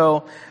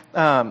 So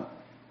I'm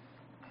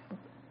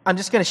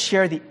just going to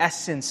share the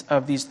essence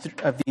of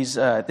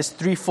this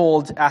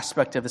threefold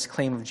aspect of this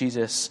claim of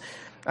Jesus.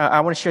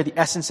 I want to share the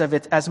essence of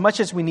it as much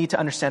as we need to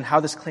understand how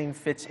this claim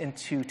fits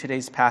into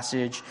today's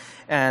passage.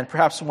 And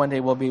perhaps one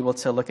day we'll be able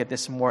to look at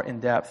this more in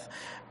depth.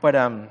 But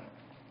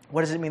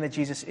what does it mean that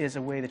Jesus is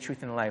the way, the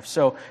truth, and the life?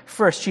 So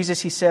first,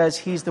 Jesus, he says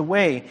he's the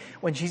way.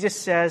 When Jesus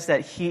says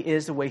that he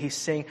is the way, he's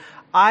saying,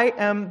 I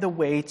am the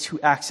way to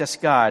access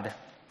God.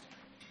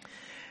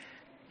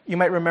 You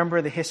might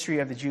remember the history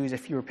of the Jews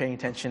if you were paying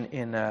attention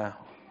in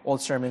old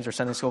sermons or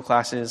Sunday school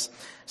classes.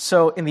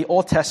 So in the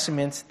Old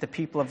Testament, the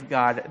people of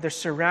God, they're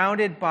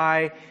surrounded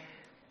by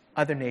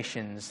other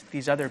nations,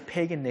 these other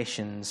pagan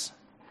nations.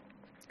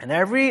 And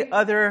every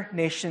other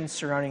nation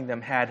surrounding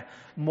them had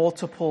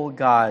multiple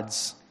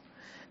gods,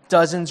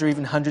 dozens or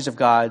even hundreds of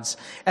gods.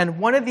 And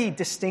one of the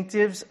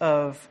distinctives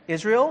of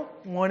Israel,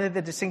 one of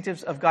the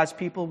distinctives of God's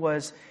people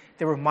was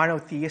they were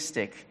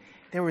monotheistic.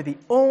 They were the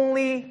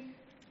only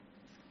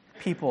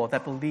people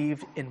that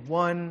believed in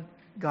one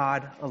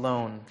God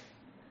alone.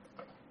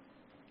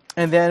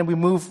 And then we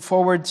move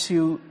forward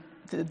to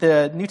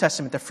the New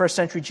Testament, the first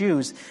century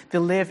Jews. They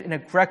lived in a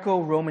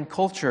Greco-Roman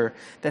culture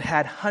that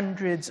had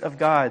hundreds of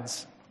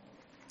gods.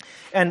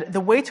 And the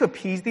way to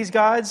appease these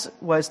gods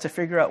was to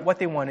figure out what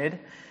they wanted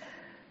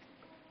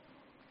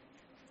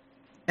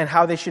and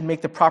how they should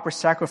make the proper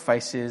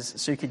sacrifices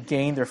so you could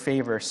gain their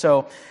favor.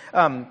 So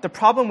the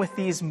problem with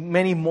these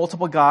many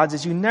multiple gods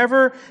is you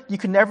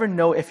could never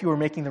know if you were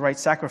making the right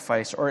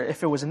sacrifice or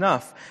if it was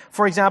enough.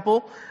 For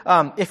example,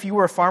 if you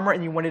were a farmer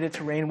and you wanted it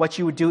to rain, what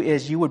you would do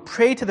is you would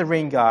pray to the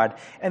rain god,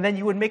 and then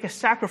you would make a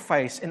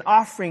sacrifice, an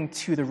offering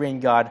to the rain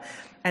god.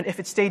 And if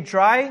it stayed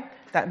dry,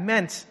 that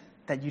meant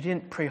that you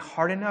didn't pray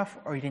hard enough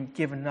or you didn't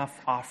give enough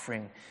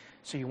offering.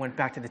 So you went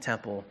back to the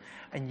temple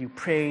and you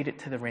prayed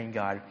to the rain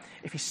god.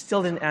 If he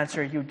still didn't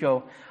answer, you would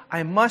go,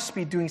 I must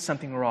be doing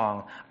something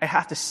wrong. I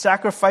have to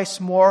sacrifice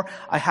more.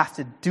 I have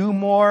to do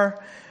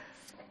more.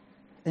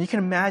 And you can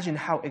imagine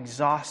how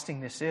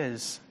exhausting this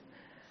is.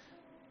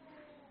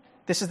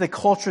 This is the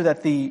culture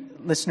that the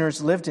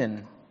listeners lived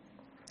in.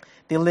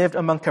 They lived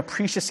among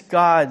capricious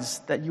gods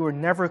that you were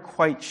never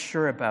quite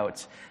sure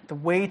about. The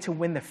way to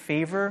win the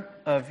favor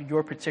of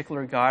your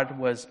particular god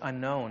was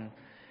unknown.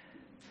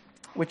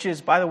 Which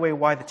is, by the way,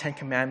 why the Ten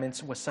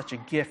Commandments was such a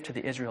gift to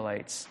the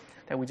Israelites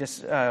that we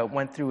just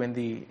went through in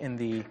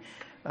the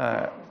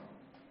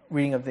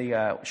reading of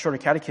the Shorter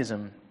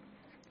Catechism.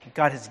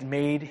 God has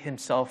made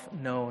himself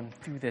known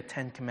through the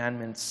Ten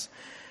Commandments.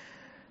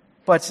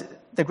 But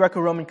the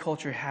Greco-Roman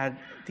culture had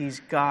these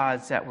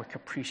gods that were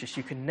capricious.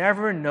 You could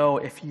never know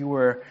if you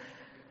were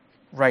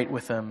right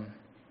with them.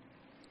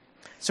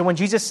 So when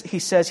Jesus, he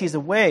says he's the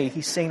way,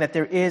 he's saying that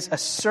there is a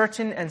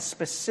certain and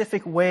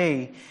specific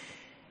way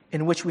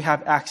in which we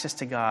have access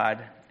to God,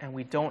 and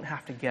we don't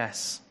have to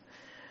guess.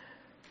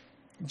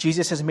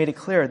 Jesus has made it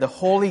clear, the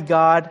holy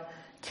God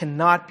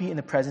cannot be in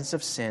the presence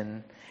of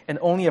sin, and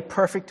only a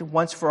perfect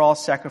once-for-all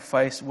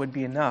sacrifice would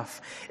be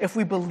enough. If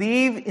we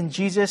believe in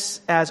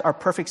Jesus as our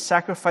perfect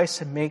sacrifice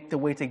to make the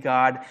way to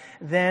God,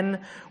 then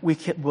we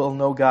will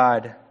know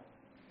God.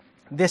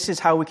 This is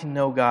how we can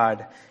know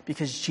God,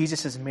 because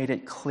Jesus has made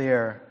it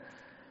clear.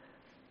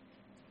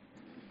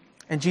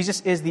 And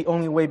Jesus is the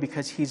only way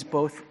because he's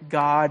both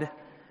God,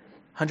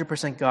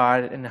 100%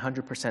 God and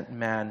 100%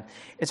 man.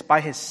 It's by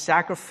his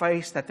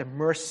sacrifice that the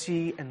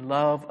mercy and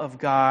love of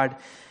God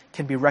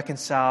can be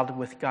reconciled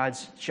with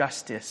God's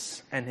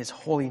justice and his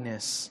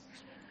holiness.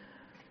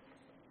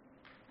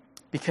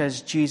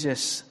 Because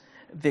Jesus,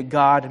 the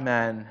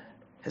God-man,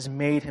 has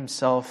made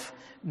himself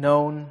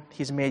known.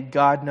 He's made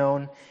God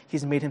known.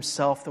 He's made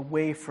himself the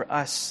way for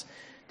us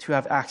to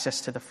have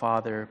access to the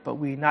Father. But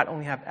we not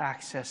only have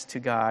access to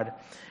God,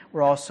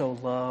 we're also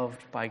loved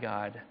by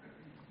God.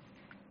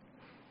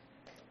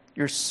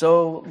 You're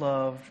so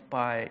loved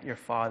by your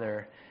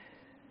Father.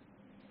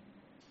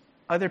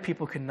 Other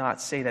people could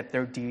not say that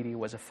their deity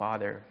was a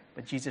father,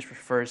 but Jesus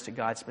refers to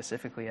God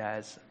specifically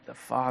as the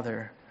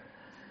Father.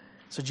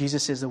 So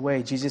Jesus is the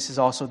way. Jesus is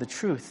also the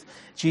truth.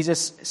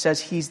 Jesus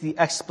says he's the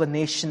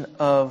explanation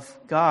of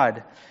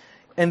God.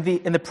 In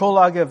the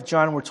prologue of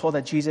John, we're told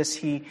that Jesus,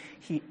 he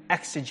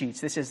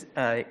exegetes. This is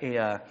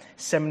a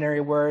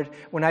seminary word.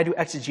 When I do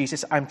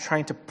exegesis, I'm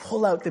trying to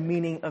pull out the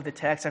meaning of the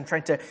text. I'm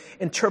trying to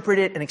interpret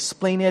it and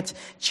explain it.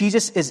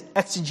 Jesus is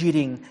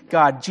exegeting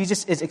God.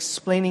 Jesus is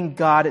explaining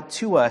God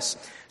to us.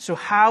 So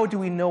how do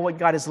we know what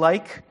God is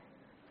like?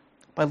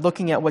 By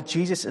looking at what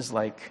Jesus is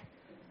like.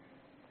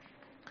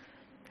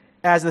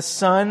 As the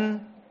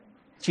Son,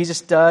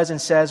 Jesus does and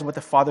says what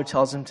the Father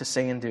tells him to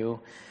say and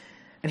do.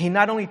 And he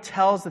not only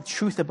tells the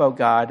truth about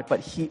God,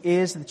 but he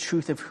is the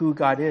truth of who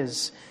God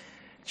is.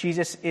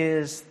 Jesus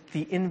is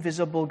the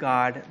invisible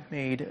God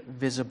made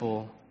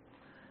visible.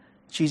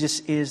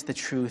 Jesus is the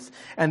truth.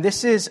 And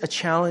this is a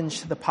challenge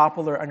to the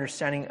popular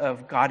understanding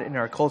of God in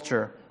our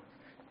culture.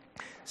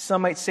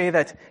 Some might say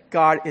that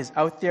God is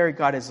out there,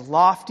 God is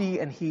lofty,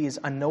 and he is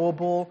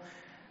unknowable.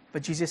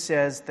 But Jesus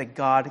says that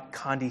God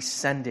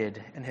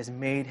condescended and has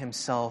made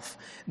himself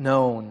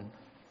known.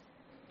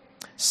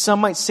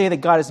 Some might say that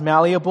God is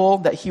malleable,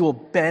 that he will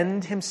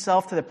bend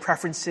himself to the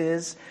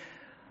preferences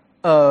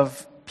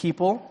of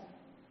people.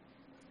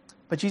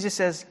 But Jesus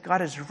says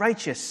God is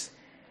righteous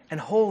and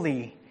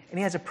holy, and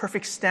he has a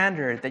perfect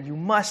standard that you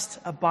must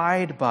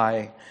abide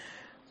by.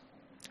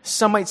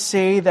 Some might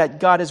say that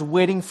God is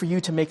waiting for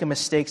you to make a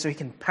mistake so he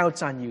can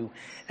pounce on you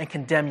and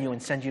condemn you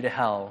and send you to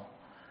hell.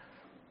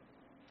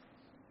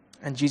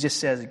 And Jesus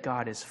says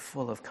God is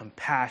full of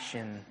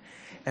compassion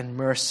and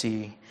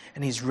mercy,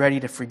 and he's ready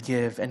to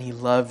forgive, and he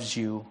loves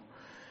you.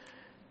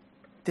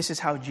 This is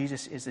how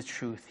Jesus is the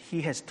truth.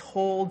 He has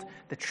told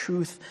the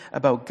truth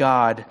about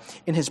God.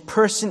 In his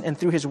person and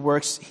through his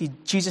works,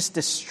 Jesus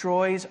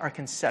destroys our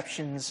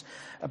conceptions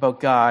about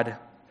God.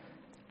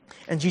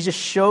 And Jesus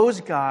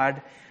shows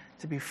God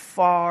to be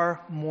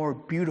far more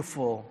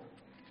beautiful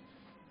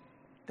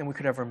than we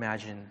could ever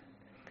imagine.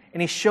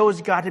 And he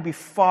shows God to be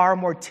far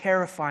more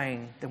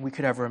terrifying than we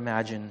could ever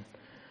imagine.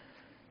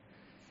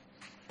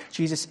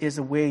 Jesus is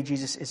the way,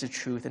 Jesus is the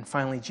truth, and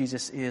finally,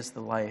 Jesus is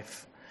the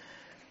life.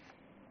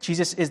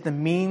 Jesus is the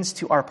means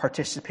to our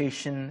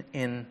participation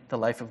in the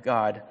life of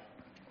God.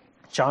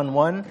 John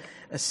 1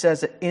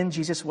 says that in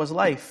Jesus was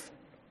life.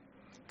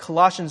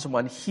 Colossians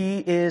 1, he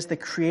is the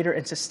creator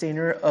and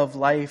sustainer of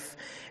life,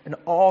 and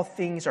all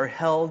things are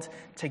held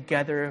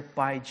together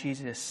by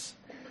Jesus.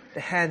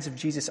 The hands of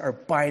Jesus are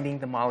binding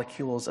the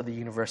molecules of the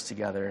universe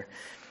together.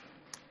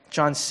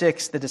 John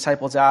 6, the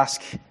disciples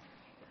ask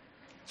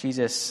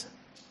Jesus,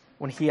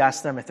 when he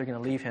asks them if they're going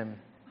to leave him,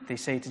 they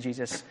say to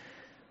Jesus,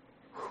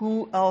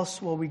 "Who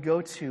else will we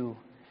go to?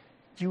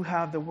 You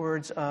have the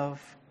words of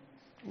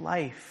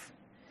life."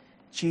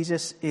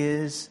 Jesus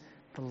is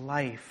the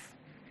life.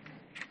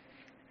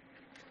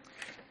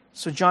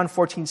 So John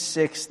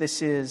 14:6,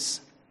 this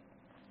is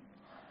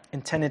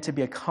intended to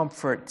be a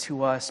comfort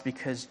to us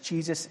because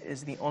Jesus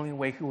is the only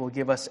way who will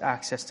give us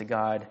access to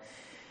God.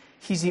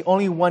 He's the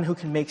only one who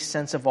can make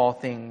sense of all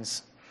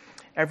things.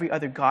 Every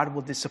other God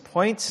will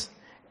disappoint.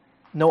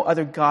 No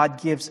other God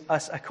gives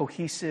us a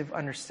cohesive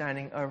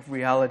understanding of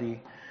reality.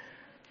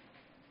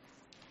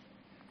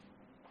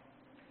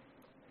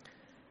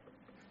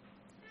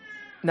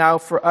 Now,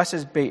 for us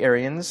as Bay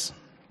Areans,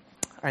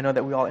 I know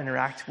that we all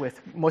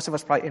most of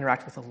us probably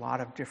interact with a lot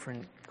of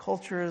different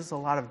cultures, a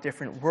lot of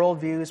different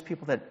worldviews,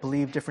 people that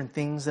believe different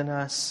things than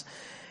us.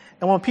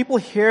 And when people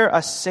hear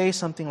us say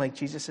something like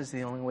Jesus is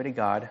the only way to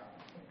God,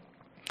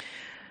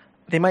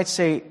 they might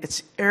say,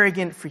 it's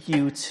arrogant for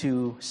you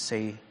to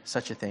say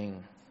such a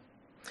thing.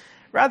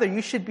 Rather,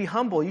 you should be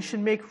humble. You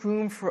should make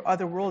room for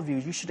other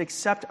worldviews. You should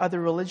accept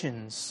other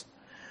religions.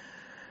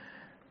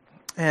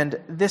 And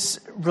this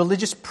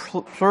religious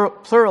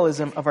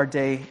pluralism of our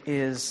day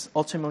is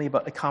ultimately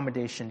about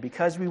accommodation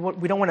because we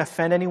don't want to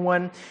offend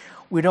anyone.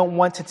 We don't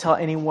want to tell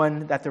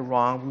anyone that they're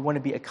wrong. We want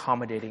to be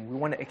accommodating. We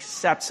want to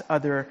accept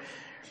other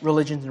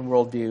religions and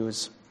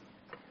worldviews.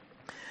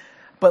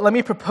 But let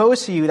me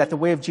propose to you that the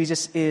way of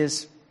Jesus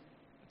is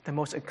the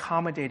most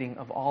accommodating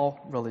of all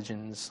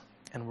religions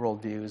and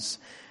worldviews.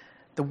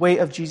 The way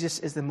of Jesus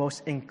is the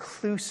most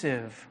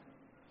inclusive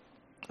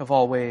of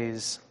all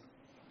ways.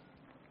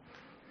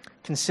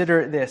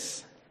 Consider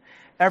this.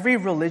 Every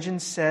religion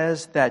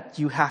says that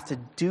you have to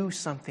do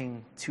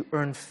something to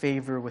earn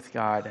favor with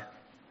God.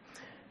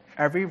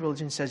 Every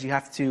religion says you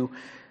have to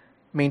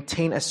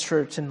maintain a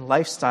certain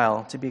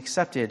lifestyle to be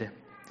accepted.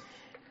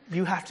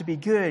 You have to be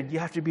good. You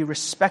have to be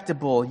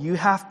respectable. You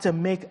have to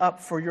make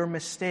up for your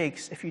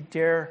mistakes if you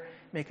dare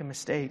make a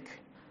mistake.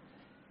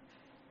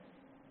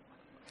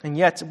 And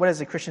yet, what does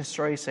the Christian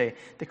story say?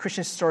 The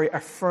Christian story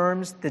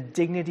affirms the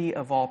dignity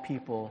of all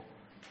people.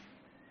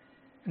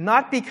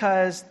 Not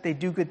because they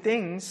do good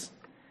things,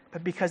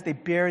 but because they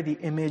bear the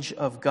image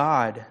of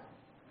God.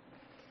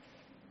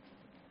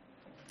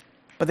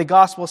 But the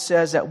gospel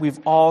says that we've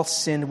all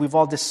sinned. We've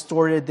all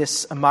distorted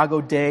this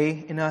imago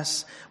Dei in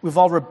us. We've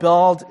all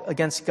rebelled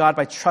against God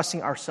by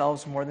trusting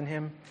ourselves more than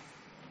him.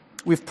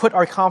 We've put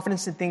our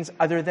confidence in things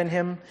other than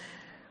him.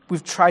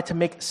 We've tried to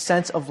make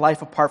sense of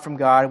life apart from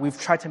God. We've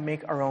tried to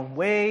make our own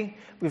way.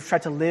 We've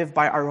tried to live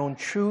by our own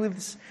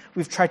truths.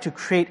 We've tried to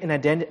create an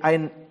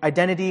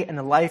identity and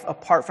a life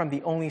apart from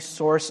the only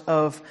source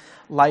of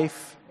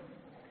life.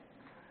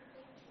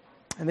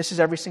 And this is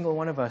every single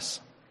one of us.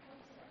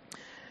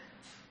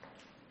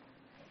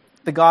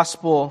 The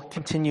gospel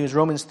continues,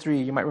 Romans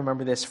 3, you might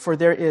remember this. For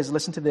there is,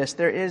 listen to this,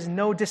 there is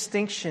no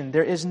distinction.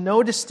 There is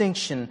no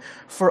distinction,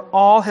 for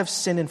all have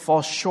sinned and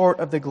fall short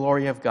of the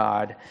glory of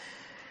God.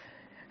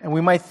 And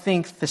we might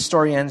think the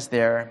story ends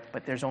there,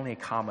 but there's only a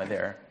comma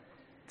there.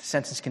 The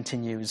sentence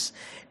continues.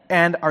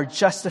 And are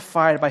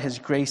justified by his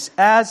grace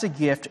as a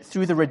gift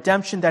through the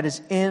redemption that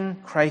is in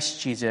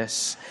Christ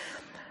Jesus.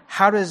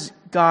 How does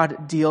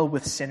God deal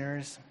with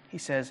sinners? He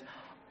says,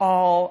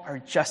 all are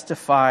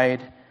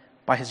justified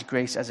by his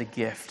grace as a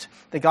gift.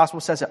 The gospel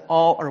says that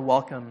all are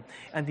welcome.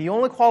 And the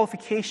only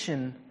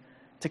qualification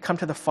to come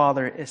to the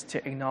Father is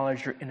to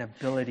acknowledge your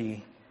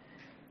inability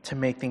to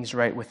make things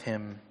right with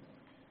him.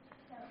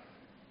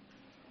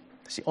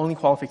 It's the only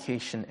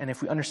qualification. And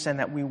if we understand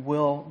that, we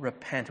will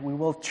repent. We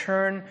will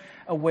turn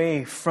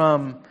away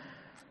from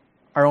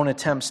our own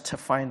attempts to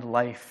find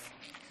life.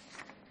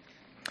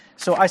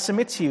 So I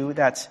submit to you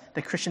that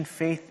the Christian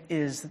faith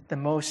is the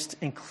most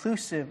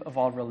inclusive of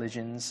all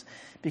religions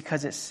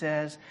because it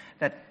says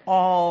that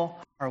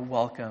all are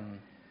welcome.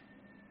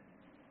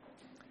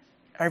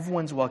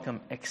 Everyone's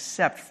welcome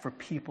except for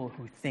people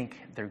who think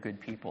they're good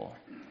people.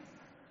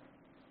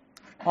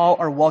 All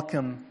are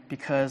welcome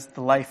because the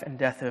life and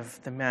death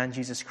of the man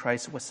Jesus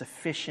Christ was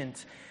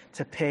sufficient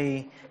to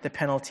pay the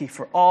penalty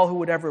for all who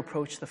would ever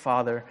approach the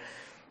Father.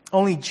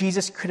 Only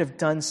Jesus could have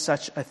done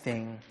such a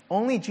thing.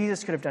 Only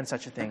Jesus could have done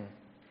such a thing.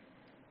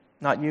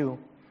 Not you.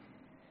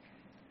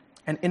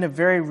 And in a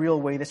very real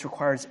way, this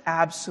requires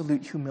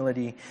absolute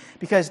humility.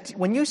 Because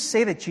when you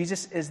say that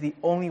Jesus is the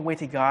only way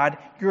to God,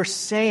 you're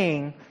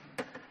saying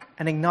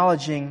and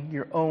acknowledging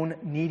your own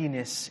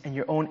neediness and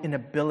your own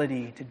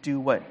inability to do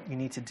what you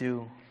need to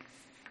do.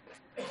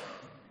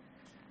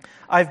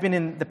 I've been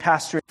in the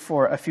pastorate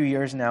for a few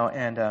years now,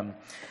 and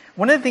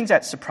one of the things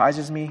that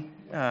surprises me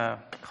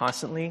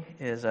constantly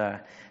is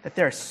that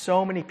there are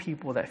so many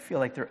people that feel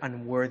like they're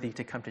unworthy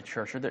to come to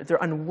church, or they're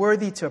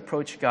unworthy to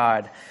approach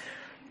God.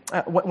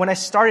 When I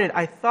started,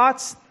 I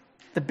thought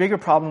the bigger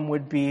problem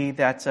would be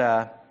that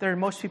there are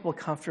most people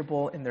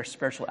comfortable in their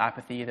spiritual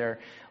apathy. They're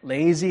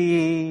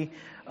lazy,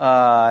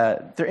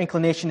 their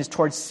inclination is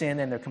towards sin,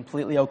 and they're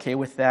completely okay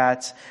with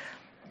that.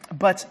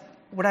 But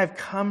what I've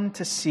come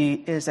to see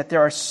is that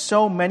there are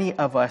so many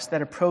of us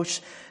that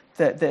approach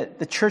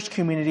the church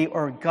community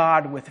or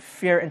God with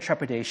fear and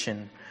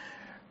trepidation.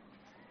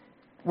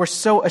 We're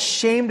so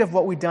ashamed of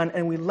what we've done,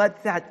 and we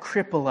let that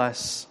cripple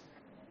us.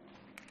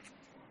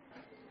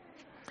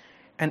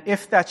 And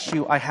if that's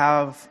you, I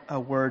have a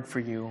word for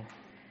you.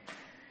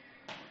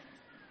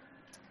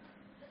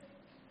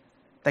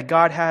 That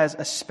God has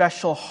a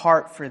special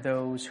heart for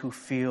those who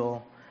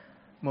feel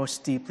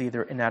most deeply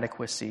their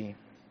inadequacy.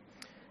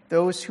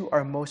 Those who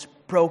are most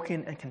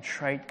broken and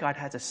contrite, God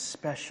has a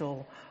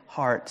special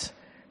heart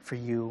for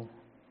you.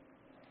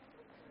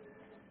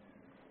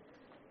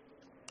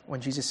 When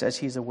Jesus says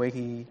He's the way,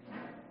 He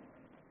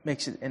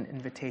makes it an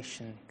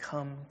invitation.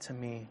 Come to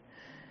me.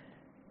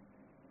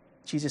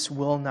 Jesus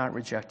will not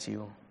reject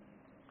you.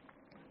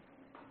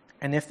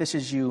 And if this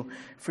is you,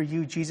 for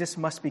you, Jesus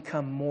must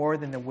become more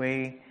than the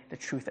way, the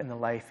truth, and the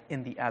life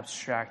in the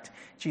abstract.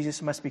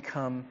 Jesus must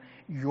become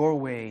your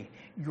way,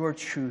 your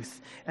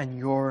truth, and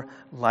your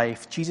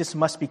life. Jesus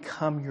must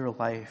become your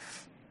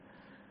life.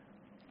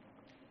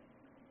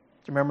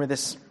 Do you remember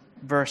this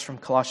verse from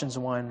Colossians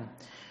 1?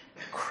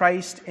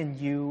 Christ in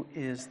you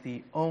is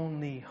the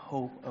only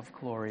hope of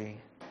glory.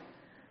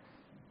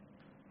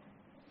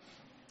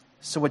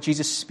 So what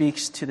Jesus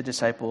speaks to the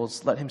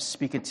disciples, let Him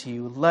speak it to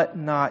you. Let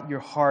not your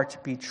heart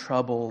be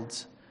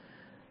troubled.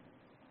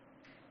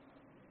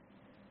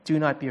 Do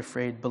not be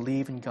afraid.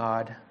 Believe in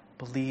God.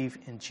 Believe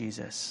in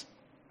Jesus.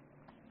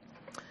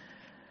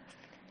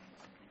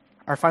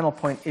 Our final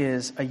point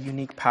is a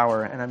unique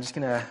power, and I'm just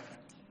going to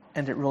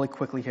end it really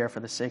quickly here for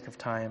the sake of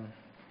time.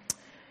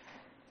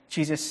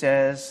 Jesus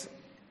says,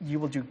 you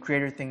will do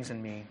greater things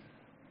than me.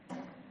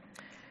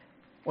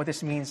 What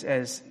this means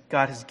is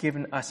God has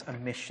given us a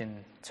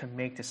mission to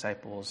make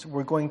disciples.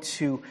 We're going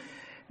to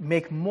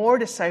make more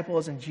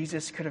disciples than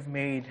Jesus could have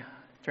made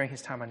during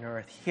His time on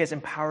earth. He has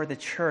empowered the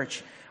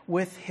church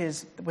with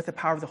the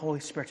power of the Holy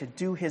Spirit to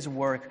do His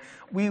work.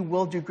 We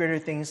will do greater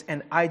things,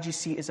 and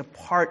IGC is a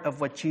part of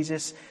what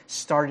Jesus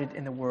started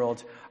in the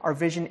world. Our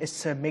vision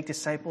is to make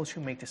disciples who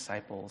make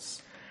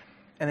disciples.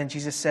 And then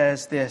Jesus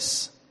says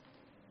this,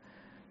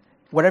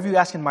 whatever you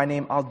ask in my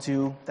name, I'll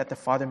do, that the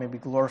Father may be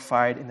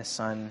glorified in the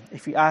Son.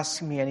 If you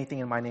ask me anything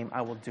in my name,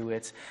 I will do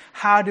it.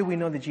 How do we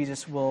know that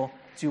Jesus will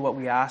do what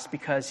we ask?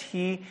 Because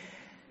He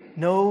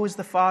knows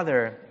the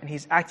Father, and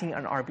He's acting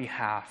on our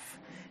behalf.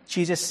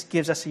 Jesus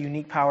gives us a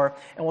unique power,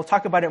 and we'll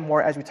talk about it more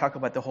as we talk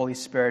about the Holy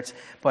Spirit,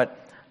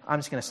 but I'm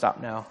just going to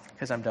stop now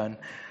because I'm done.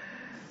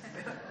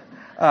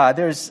 I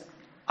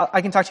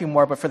can talk to you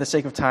more, but for the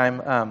sake of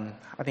time,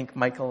 I think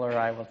Michael or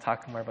I will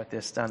talk more about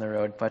this down the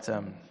road, but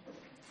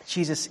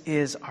Jesus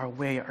is our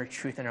way, our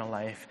truth, and our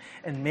life,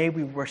 and may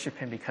we worship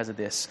Him because of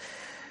this.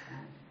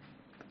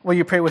 Will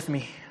you pray with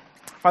me?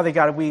 Father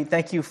God, we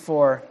thank You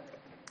for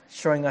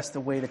showing us the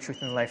way, the truth,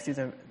 and the life through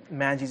the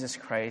man Jesus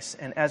Christ.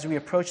 And as we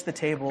approach the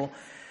table,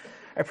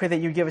 I pray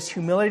that You give us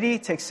humility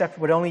to accept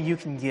what only You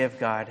can give,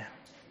 God.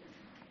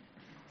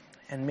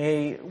 And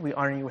may we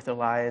honor You with our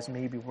lives.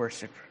 May You be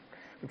worshipped.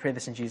 We pray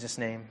this in Jesus'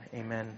 name. Amen.